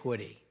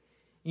iniquity.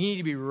 You need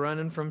to be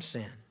running from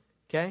sin.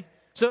 Okay?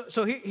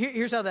 So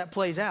here's how that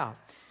plays out.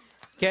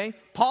 Okay?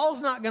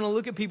 Paul's not going to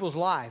look at people's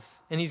life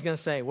and he's going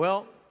to say,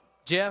 well,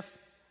 Jeff,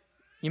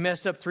 you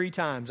messed up 3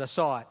 times. I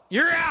saw it.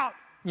 You're out.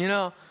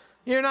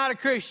 You're not a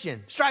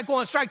Christian. Strike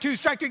 1, strike 2,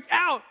 strike 3,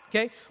 out.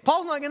 Okay?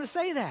 Paul's not going to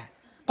say that.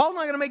 Paul's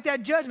not going to make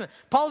that judgment.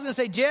 Paul's going to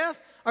say, Jeff,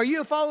 are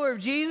you a follower of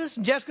Jesus?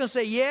 And Jeff's going to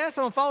say, yes,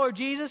 I'm a follower of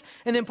Jesus.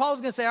 And then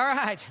Paul's going to say, all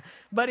right,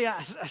 buddy,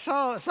 I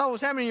saw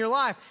what's happening in your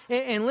life.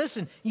 And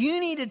listen,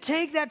 you need to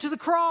take that to the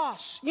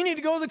cross. You need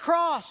to go to the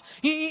cross.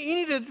 You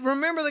need to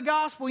remember the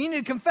gospel. You need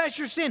to confess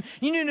your sin.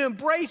 You need to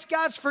embrace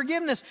God's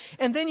forgiveness.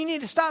 And then you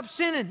need to stop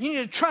sinning. You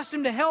need to trust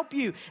him to help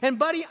you. And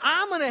buddy,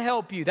 I'm going to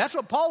help you. That's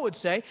what Paul would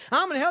say.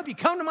 I'm going to help you.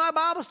 Come to my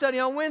Bible study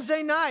on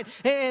Wednesday night.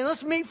 And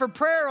let's meet for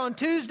prayer on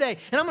Tuesday.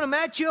 And I'm going to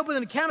match you up with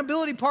an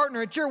accountability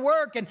partner at your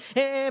work.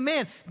 And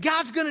man,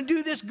 God's going to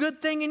do this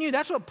good thing in you.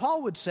 That's what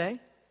Paul would say.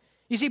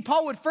 You see,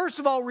 Paul would first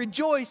of all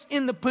rejoice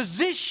in the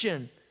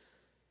position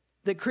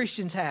that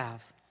Christians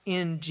have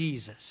in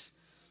Jesus.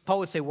 Paul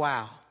would say,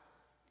 wow,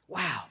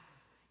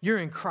 you're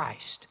in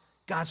Christ.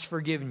 God's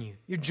forgiven you.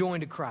 You're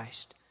joined to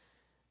Christ.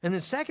 And then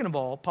second of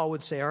all, Paul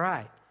would say, all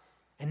right,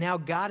 and now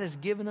God has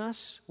given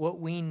us what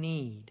we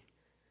need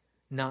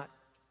not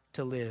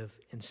to live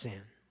in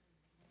sin.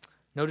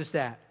 Notice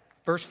that.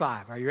 Verse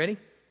 5. Are you ready?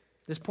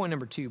 This is point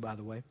number 2, by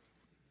the way.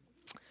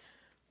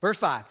 Verse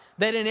 5,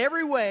 that in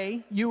every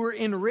way you were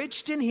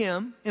enriched in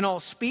him in all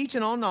speech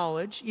and all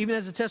knowledge, even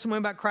as the testimony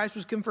about Christ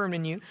was confirmed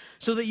in you,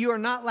 so that you are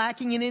not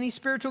lacking in any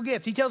spiritual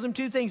gift. He tells them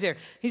 2 things there.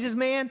 He says,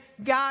 man,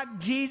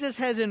 Jesus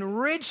has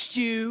enriched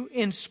you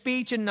in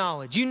speech and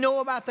knowledge. You know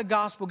about the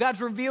gospel. God's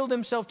revealed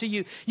himself to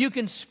you. You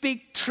can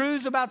speak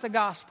truths about the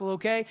gospel,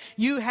 okay?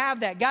 You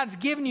have that. God's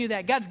given you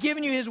that. God's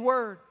given you his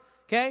word.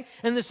 Okay?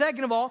 And the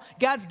second of all,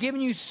 God's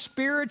given you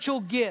spiritual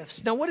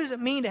gifts. Now, what does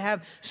it mean to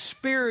have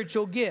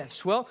spiritual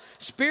gifts? Well,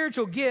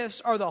 spiritual gifts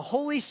are the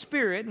Holy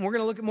Spirit, and we're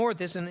going to look at more at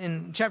this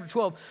in chapter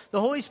 12, the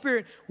Holy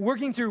Spirit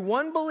working through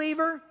one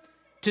believer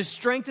to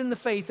strengthen the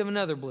faith of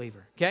another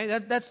believer. Okay?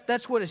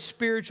 That's what a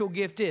spiritual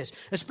gift is.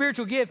 A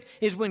spiritual gift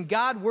is when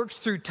God works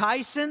through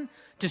Tyson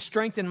to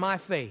strengthen my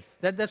faith.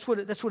 That's what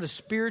a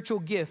spiritual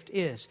gift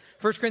is.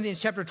 1 Corinthians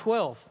chapter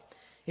 12.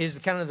 Is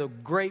kind of the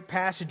great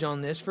passage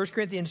on this. 1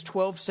 Corinthians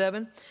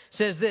 12:7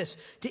 says this,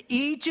 to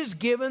each is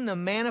given the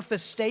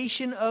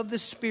manifestation of the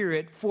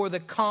Spirit for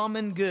the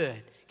common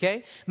good.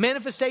 Okay?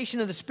 Manifestation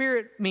of the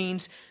Spirit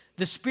means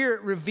the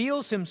Spirit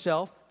reveals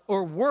himself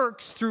or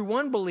works through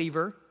one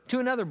believer to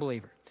another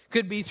believer.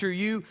 Could be through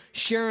you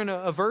sharing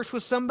a verse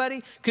with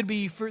somebody. Could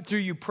be through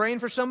you praying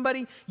for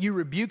somebody, you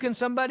rebuking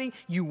somebody,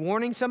 you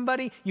warning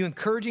somebody, you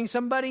encouraging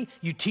somebody,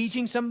 you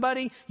teaching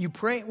somebody, you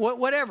praying,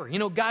 whatever.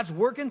 God's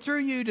working through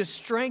you to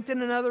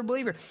strengthen another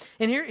believer.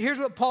 And here's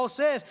what Paul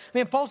says.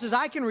 Man, Paul says,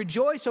 I can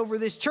rejoice over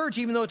this church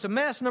even though it's a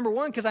mess, number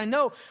one, because I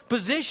know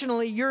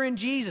positionally you're in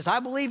Jesus.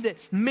 I believe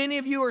that many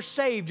of you are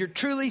saved. You're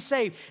truly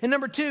saved. And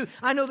number 2,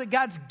 I know that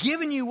God's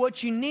given you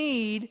what you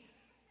need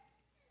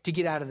to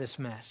get out of this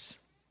mess.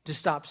 To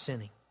stop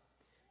sinning.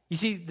 You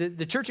see,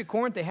 the church at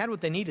Corinth, they had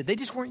what they needed. They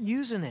just weren't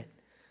using it.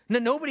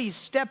 Nobody's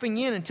stepping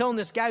in and telling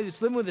this guy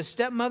who's living with his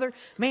stepmother,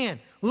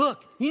 man,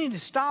 look, you need to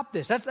stop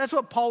this. That's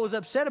what Paul was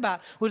upset about,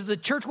 was the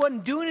church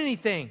wasn't doing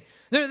anything.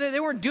 They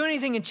weren't doing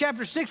anything in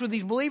chapter 6 with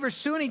these believers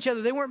suing each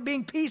other. They weren't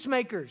being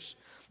peacemakers.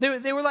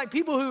 They were like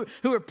people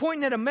who were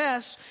pointing at a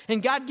mess,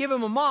 and God gave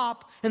them a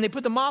mop, and they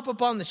put the mop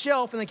up on the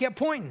shelf, and they kept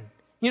pointing.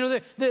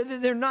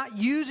 They're not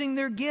using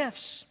their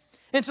gifts.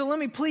 And so let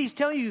me please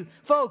tell you,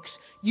 folks,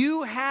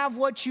 you have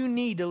what you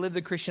need to live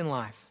the Christian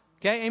life.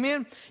 Okay,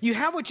 amen? You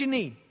have what you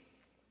need.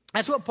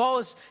 That's what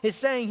Paul is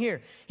saying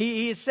here.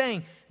 He is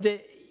saying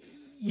that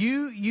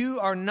you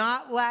are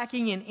not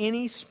lacking in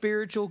any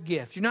spiritual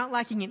gift. You're not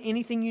lacking in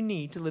anything you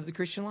need to live the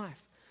Christian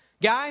life.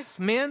 Guys,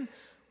 men,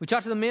 we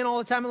talk to the men all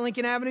the time at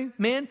Lincoln Avenue.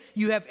 Men,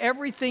 you have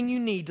everything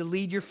you need to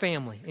lead your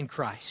family in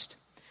Christ.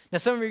 Now,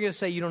 some of you are going to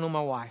say, you don't know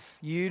my wife.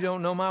 You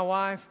don't know my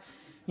wife.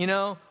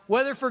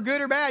 Whether for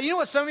good or bad. You know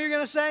what some of you are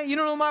going to say? You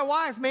don't know my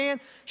wife, man.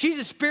 She's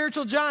a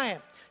spiritual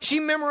giant. She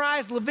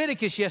memorized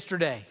Leviticus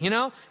yesterday,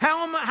 How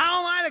am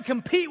I to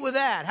compete with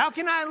that? How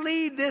can I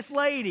lead this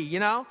lady,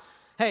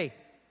 Hey,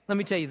 let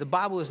me tell you, the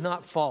Bible is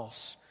not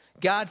false.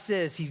 God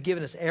says he's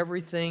given us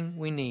everything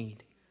we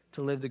need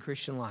to live the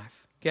Christian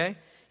life, okay?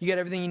 You got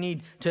everything you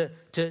need to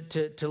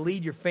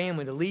lead your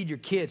family, to lead your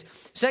kids.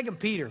 2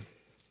 Peter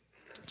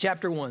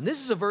chapter 1.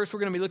 This is a verse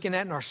we're going to be looking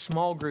at in our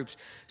small groups.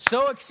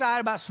 So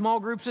excited about small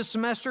groups this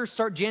semester.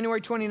 Start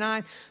January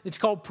 29th. It's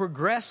called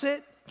Progress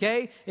It.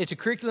 Okay, it's a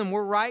curriculum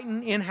we're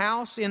writing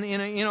in-house in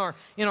our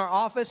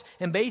office,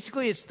 and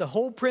basically it's the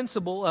whole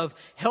principle of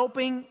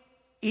helping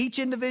each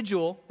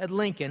individual at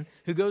Lincoln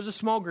who goes to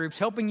small groups,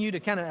 helping you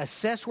to kind of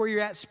assess where you're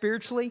at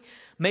spiritually,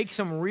 make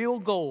some real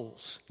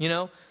goals. You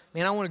know,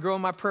 man, I want to grow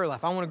in my prayer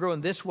life. I want to grow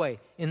in this way,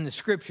 in the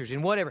scriptures,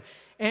 in whatever,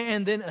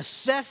 and then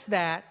assess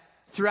that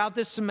throughout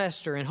this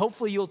semester, and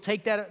hopefully you'll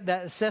take that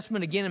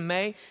assessment again in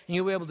May, and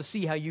you'll be able to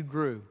see how you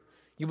grew.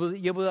 You'll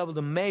be able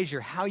to measure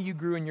how you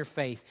grew in your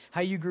faith,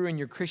 how you grew in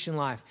your Christian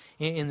life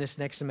in this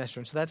next semester.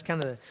 And so that's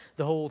kind of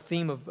the whole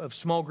theme of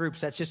small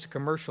groups. That's just a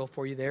commercial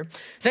for you there.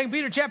 2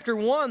 Peter chapter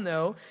 1,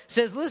 though,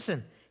 says,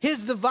 listen,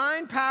 his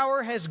divine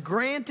power has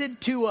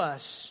granted to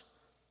us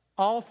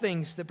all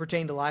things that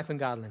pertain to life and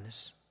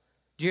godliness.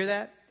 Did you hear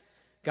that?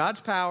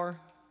 God's power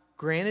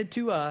granted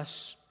to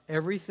us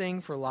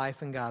everything for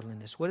life and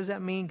godliness. What does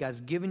that mean?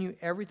 God's given you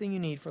everything you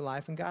need for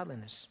life and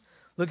godliness.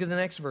 Look at the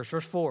next verse,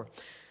 verse 4.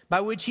 By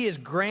which he has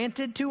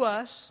granted to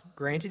us,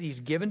 he's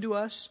given to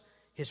us,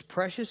 his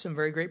precious and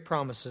very great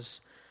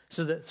promises,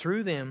 so that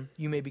through them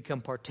you may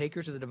become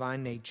partakers of the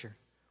divine nature.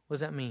 What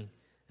does that mean?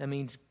 That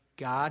means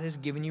God has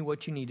given you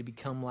what you need to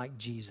become like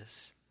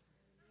Jesus.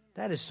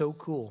 That is so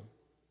cool.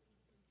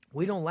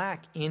 We don't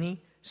lack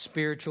any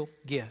spiritual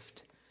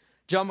gift.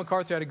 John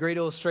MacArthur had a great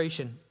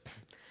illustration.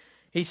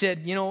 He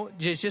said, you know,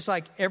 it's just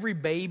like every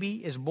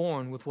baby is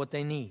born with what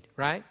they need,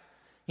 right?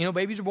 You know,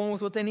 babies are born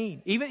with what they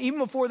need. Even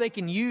before they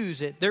can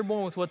use it, they're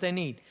born with what they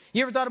need.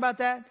 You ever thought about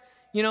that?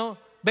 You know,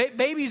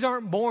 babies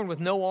aren't born with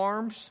no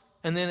arms,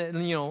 and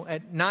then, you know,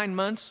 at 9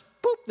 months,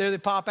 boop, there they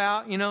pop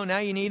out, you know, now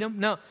you need them.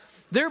 No,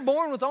 they're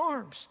born with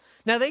arms.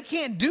 Now, they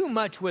can't do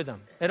much with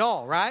them at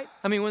all, right?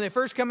 I mean, when they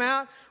first come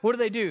out, what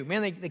do?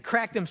 Man, they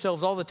crack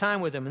themselves all the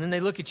time with them, and then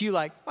they look at you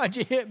like, why'd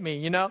you hit me,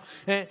 you know?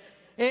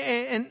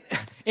 And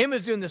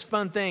Emma's doing this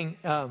fun thing.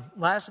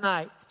 Last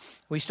night,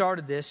 we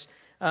started this.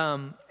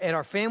 At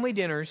our family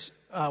dinners,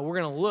 we're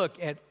going to look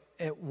at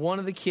one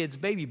of the kids'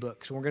 baby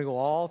books, and we're going to go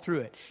all through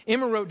it.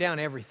 Emma wrote down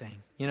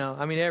everything, you know,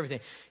 I mean, everything.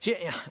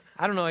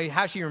 I don't know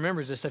how she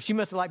remembers this stuff. She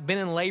must have like been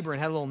in labor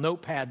and had a little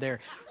notepad there.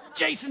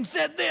 Jason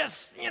said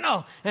this, you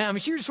know. And, I mean,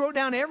 she just wrote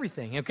down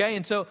everything, okay?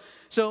 And so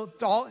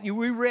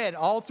we read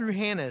all through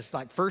Hannah's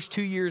like first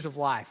 2 years of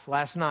life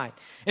last night.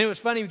 And it was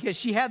funny because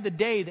she had the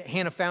day that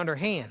Hannah found her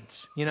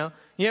hands, you know.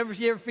 You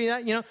ever feel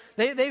that? You know,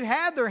 they've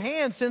had their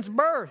hands since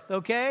birth,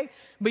 okay?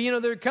 But, you know,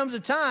 there comes a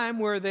time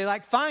where they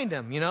like find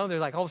them, you know. They're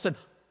like all of a sudden,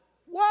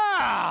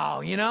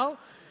 wow, you know.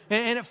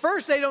 And at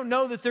first they don't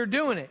know that they're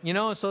doing it, you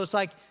know. And so it's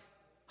like,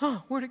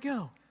 where'd it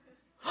go?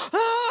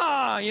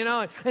 You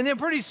know, and then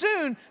pretty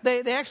soon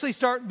they actually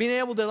start being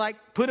able to like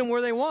put them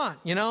where they want,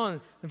 you know,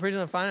 and pretty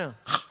soon they find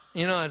out,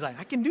 you know, it's like,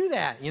 I can do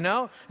that, you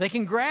know, they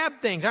can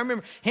grab things. I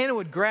remember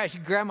Hannah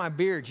she'd grab my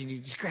beard,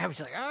 she'd just grab it,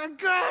 she's like, I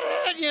got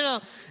it, you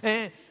know,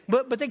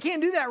 but they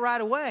can't do that right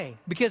away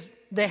because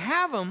they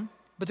have them,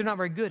 but they're not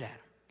very good at them,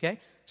 okay?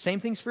 Same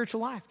thing,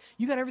 spiritual life.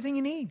 You got everything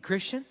you need,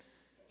 Christian.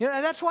 You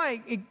know, that's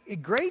why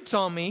it grates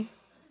on me,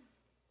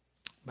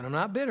 but I'm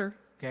not bitter,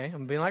 okay?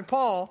 I'm being like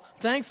Paul,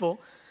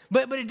 thankful.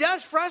 But it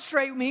does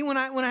frustrate me when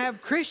I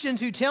have Christians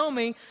who tell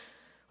me,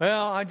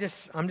 well, I'm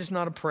just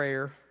not a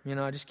prayer. You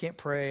know, I just can't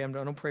pray. I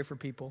don't pray for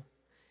people.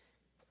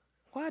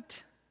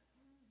 What?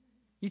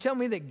 You tell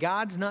me that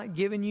God's not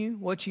giving you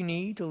what you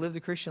need to live the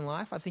Christian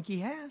life? I think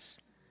he has.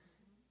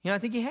 You know, I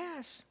think he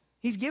has.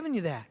 He's given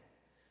you that.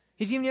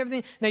 He's given you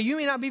everything. Now, you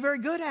may not be very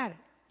good at it.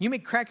 You may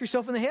crack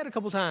yourself in the head a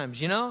couple times,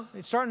 you know.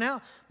 It's starting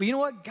out. But you know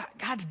what?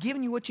 God's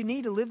given you what you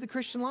need to live the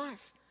Christian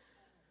life.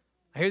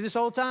 I hear this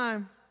all the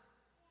time.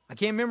 I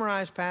can't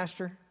memorize,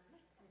 Pastor.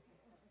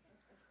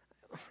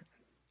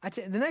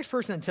 The next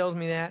person that tells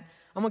me that,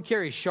 I'm going to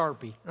carry a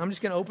Sharpie. I'm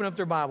just going to open up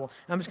their Bible.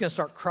 I'm just going to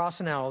start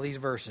crossing out all these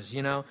verses,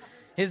 you know.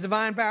 His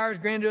divine power has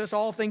granted to us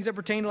all things that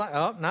pertain to life.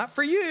 Oh, not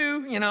for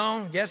you, you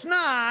know. Guess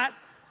not.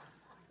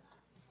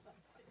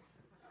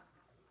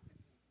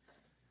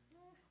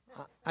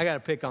 I got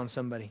to pick on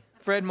somebody.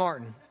 Fred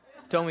Martin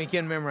told me he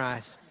couldn't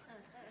memorize.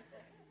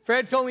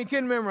 Fred told me he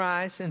couldn't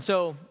memorize, and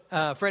so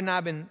Fred and I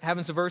have been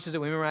having some verses that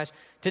we memorize.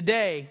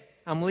 Today,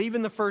 I'm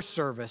leaving the first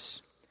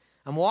service.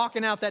 I'm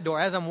walking out that door.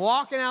 As I'm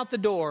walking out the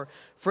door,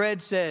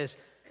 Fred says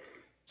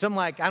something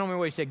like, I don't remember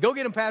what he said. Go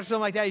get him, Pastor,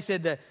 something like that. He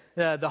said,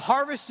 the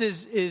harvest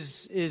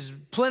is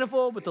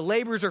plentiful, but the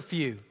laborers are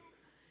few.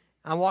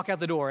 I walk out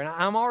the door, and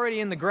I'm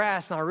already in the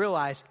grass, and I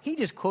realize he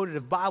just quoted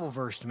a Bible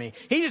verse to me.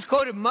 He just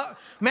quoted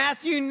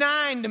Matthew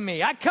 9 to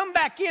me. I come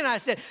back in, I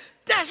said,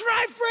 that's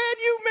right,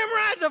 Fred, you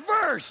memorized a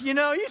verse. You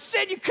know, you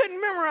said you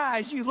couldn't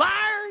memorize, you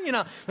liar, you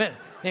know. But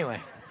anyway,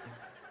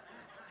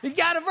 he's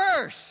got a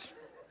verse.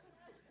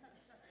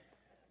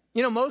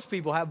 You know, most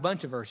people have a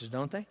bunch of verses,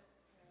 don't they?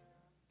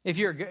 If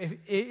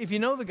you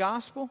know the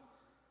gospel,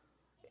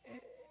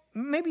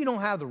 maybe you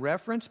don't have the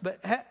reference, but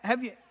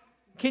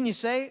can you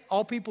say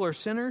all people are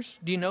sinners?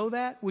 Do you know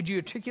that? Would you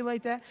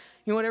articulate that?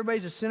 You know what?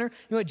 Everybody's a sinner.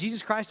 You know what?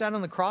 Jesus Christ died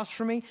on the cross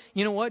for me.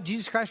 You know what?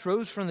 Jesus Christ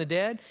rose from the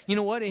dead. You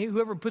know what?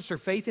 Whoever puts their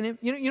faith in him.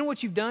 You know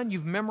what you've done?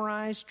 You've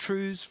memorized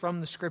truths from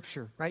the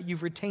Scripture, right?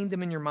 You've retained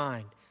them in your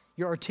mind.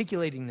 You're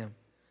articulating them.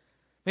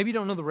 Maybe you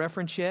don't know the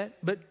reference yet,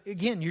 but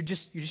again, you're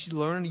just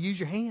learning to use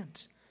your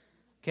hands,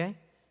 okay?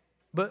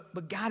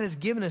 But God has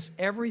given us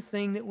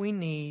everything that we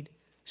need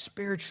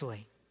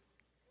spiritually.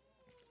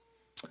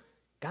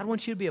 God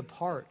wants you to be a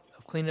part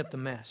of cleaning up the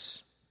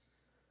mess.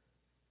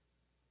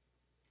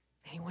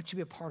 And He wants you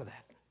to be a part of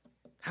that.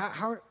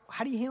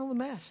 How do you handle the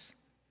mess?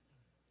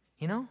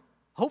 You know?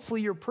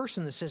 Hopefully you're a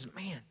person that says,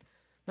 man,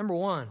 number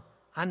one,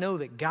 I know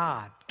that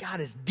God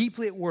is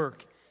deeply at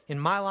work in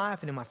my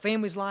life and in my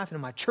family's life and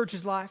in my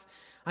church's life.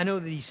 I know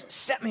that He's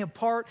set me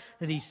apart,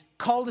 that He's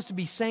called us to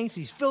be saints,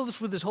 He's filled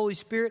us with His Holy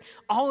Spirit.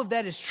 All of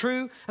that is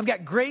true. I've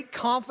got great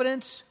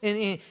confidence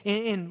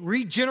in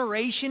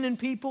regeneration in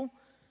people.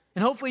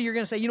 And hopefully you're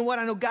going to say, you know what,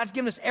 I know God's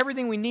given us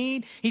everything we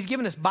need. He's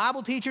given us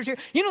Bible teachers here.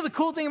 You know the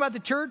cool thing about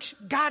the church?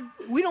 God,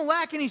 we don't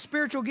lack any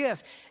spiritual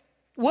gift.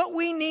 What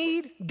we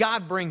need,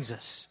 God brings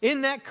us.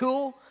 Isn't that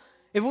cool?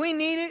 If we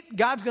need it,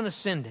 God's going to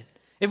send it.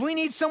 If we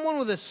need someone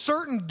with a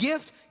certain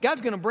gift,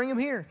 God's going to bring them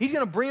here. He's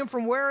going to bring them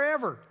from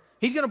wherever.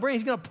 He's going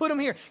to put them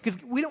here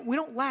because we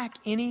don't lack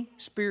any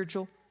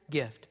spiritual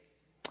gift.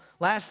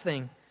 Last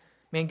thing,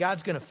 man,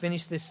 God's going to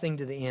finish this thing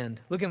to the end.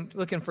 Look in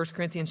 1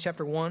 Corinthians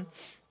chapter 1,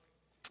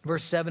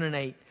 verse 7 and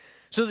 8.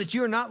 So that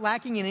you are not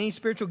lacking in any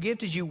spiritual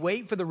gift as you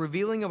wait for the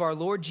revealing of our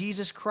Lord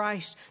Jesus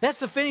Christ. That's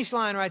the finish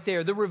line right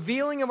there. The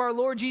revealing of our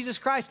Lord Jesus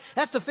Christ.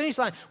 That's the finish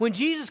line. When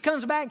Jesus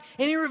comes back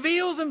and He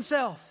reveals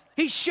Himself.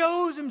 He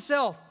shows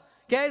Himself.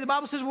 Okay, the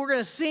Bible says we're going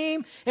to see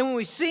Him. And when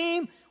we see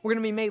Him, we're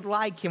going to be made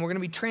like Him. We're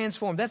going to be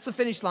transformed. That's the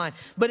finish line.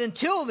 But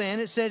until then,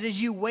 it says, as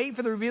you wait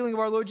for the revealing of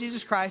our Lord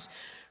Jesus Christ,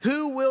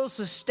 who will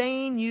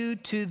sustain you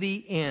to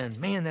the end.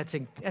 Man, that's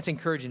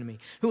encouraging to me.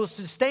 Who will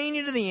sustain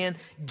you to the end,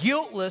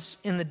 guiltless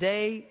in the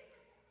day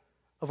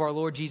of our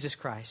Lord Jesus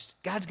Christ.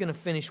 God's going to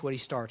finish what He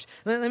starts.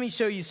 Let me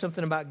show you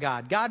something about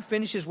God. God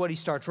finishes what He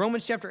starts.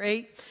 Romans chapter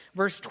 8,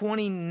 verse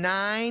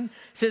 29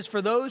 says,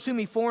 for those whom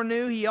He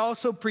foreknew, He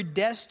also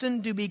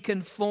predestined to be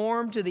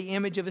conformed to the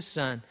image of His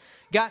Son.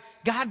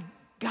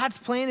 God's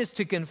plan is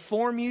to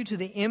conform you to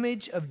the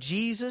image of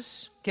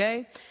Jesus,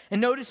 okay?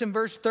 And notice in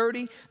verse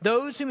 30,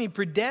 those whom He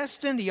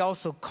predestined, He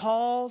also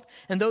called.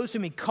 And those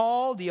whom He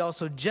called, He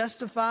also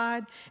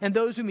justified. And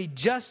those whom He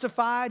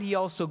justified, He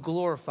also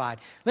glorified.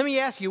 Let me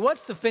ask you,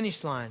 what's the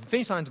finish line? The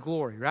finish line's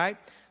glory, right?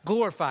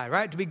 Glorified,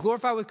 right? To be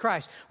glorified with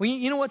Christ. Well,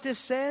 you know what this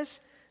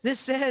says? This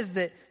says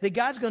that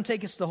God's going to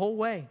take us the whole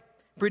way.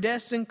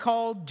 Predestined,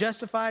 called,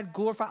 justified,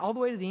 glorified, all the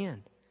way to the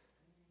end.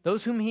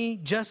 Those whom He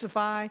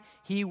justify,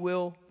 He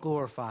will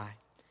glorify.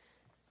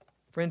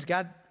 Friends,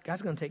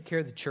 God's going to take care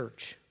of the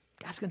church.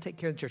 God's going to take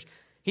care of the church.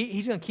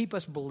 He's going to keep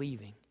us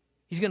believing.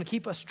 He's going to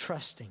keep us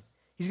trusting.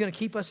 He's going to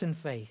keep us in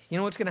faith. You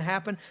know what's going to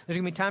happen? There's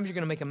going to be times you're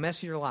going to make a mess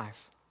of your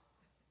life.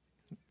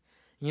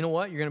 You know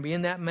what? You're going to be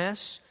in that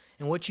mess,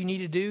 and what you need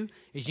to do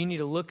is you need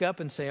to look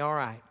up and say, all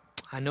right,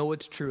 I know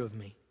what's true of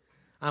me.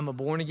 I'm a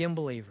born-again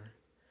believer.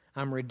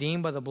 I'm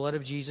redeemed by the blood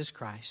of Jesus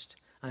Christ.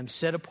 I'm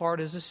set apart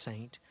as a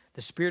saint.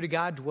 The Spirit of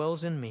God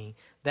dwells in me.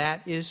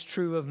 That is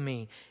true of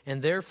me.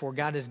 And therefore,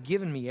 God has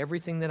given me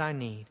everything that I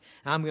need.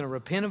 I'm going to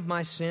repent of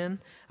my sin.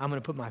 I'm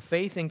going to put my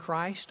faith in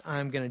Christ.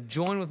 I'm going to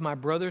join with my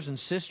brothers and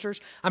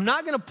sisters. I'm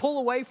not going to pull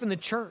away from the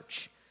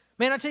church.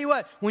 Man, I tell you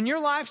what, when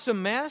your life's a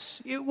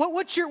mess,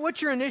 what's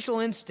your initial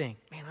instinct?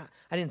 Man,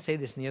 I didn't say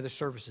this in the other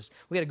services.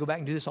 We got to go back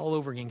and do this all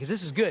over again because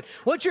this is good.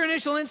 What's your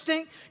initial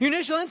instinct? Your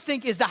initial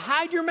instinct is to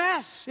hide your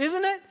mess,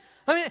 isn't it?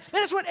 I mean,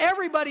 that's what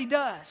everybody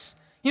does.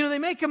 You know, they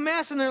make a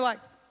mess and they're like,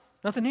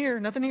 nothing here,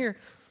 nothing here.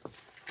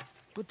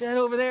 Put that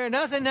over there.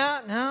 Nothing,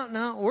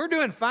 no. We're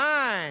doing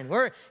fine.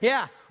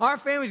 Our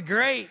family's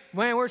great.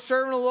 Man, we're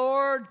serving the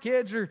Lord.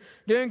 Kids are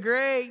doing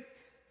great.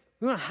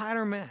 We want to hide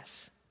our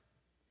mess.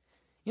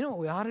 You know what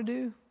we ought to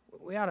do?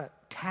 We ought to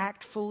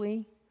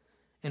tactfully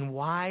and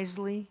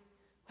wisely,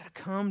 we ought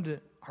to come to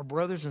our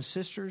brothers and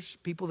sisters,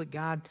 people that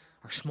God,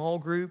 our small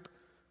group,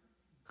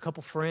 a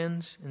couple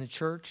friends in the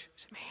church.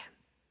 Say, man,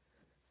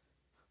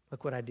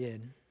 look what I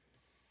did.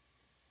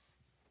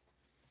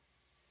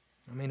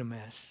 I'm in a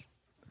mess.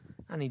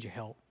 I need your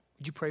help.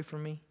 Would you pray for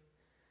me?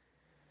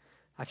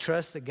 I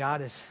trust that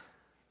God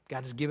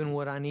has given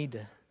what I need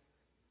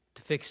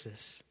to fix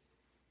this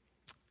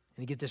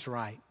and to get this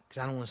right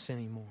because I don't want to sin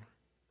anymore.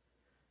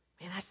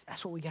 Man,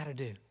 that's what we got to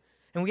do.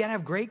 And we got to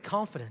have great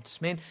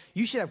confidence. Man,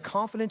 you should have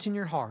confidence in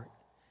your heart.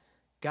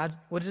 God,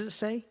 what does it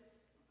say?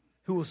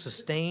 Who will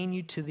sustain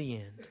you to the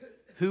end?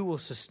 Who will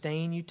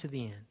sustain you to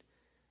the end?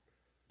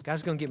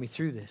 God's going to get me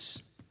through this.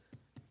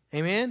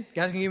 Amen?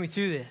 God's going to get me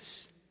through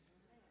this.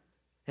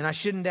 And I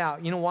shouldn't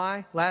doubt. You know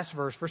why? Last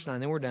verse, verse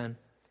 9, then we're done.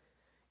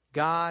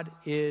 God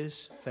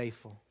is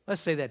faithful.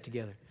 Let's say that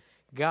together.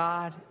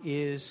 God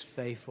is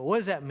faithful. What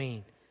does that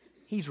mean?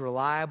 He's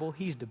reliable.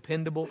 He's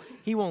dependable.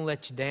 He won't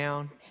let you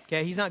down.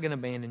 Okay? He's not going to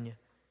abandon you.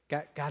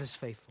 God is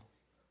faithful.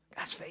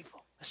 God's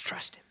faithful. Let's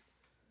trust Him.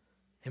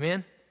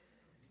 Amen?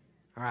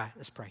 All right,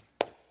 let's pray.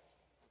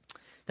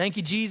 Thank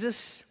you,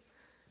 Jesus,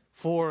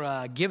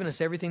 for giving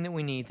us everything that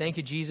we need. Thank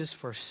you, Jesus,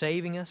 for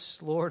saving us,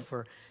 Lord,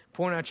 for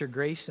pouring out your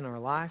grace in our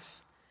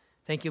life.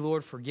 Thank you,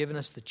 Lord, for giving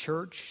us the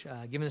church,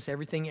 giving us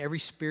everything, every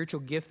spiritual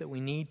gift that we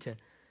need to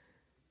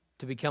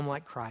become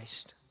like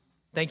Christ.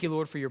 Thank you,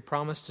 Lord, for your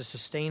promise to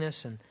sustain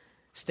us and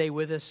stay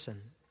with us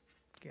and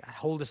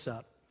hold us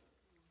up.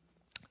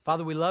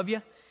 Father, we love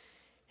you.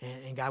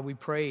 And God, we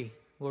pray,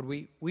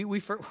 Lord,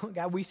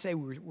 God, we say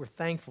we're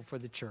thankful for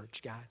the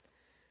church, God.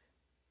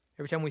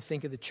 Every time we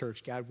think of the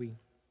church, God,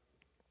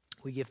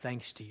 we give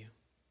thanks to you.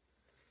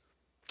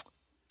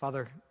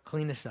 Father,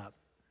 clean us up.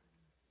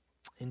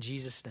 In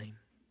Jesus' name,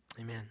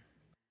 amen.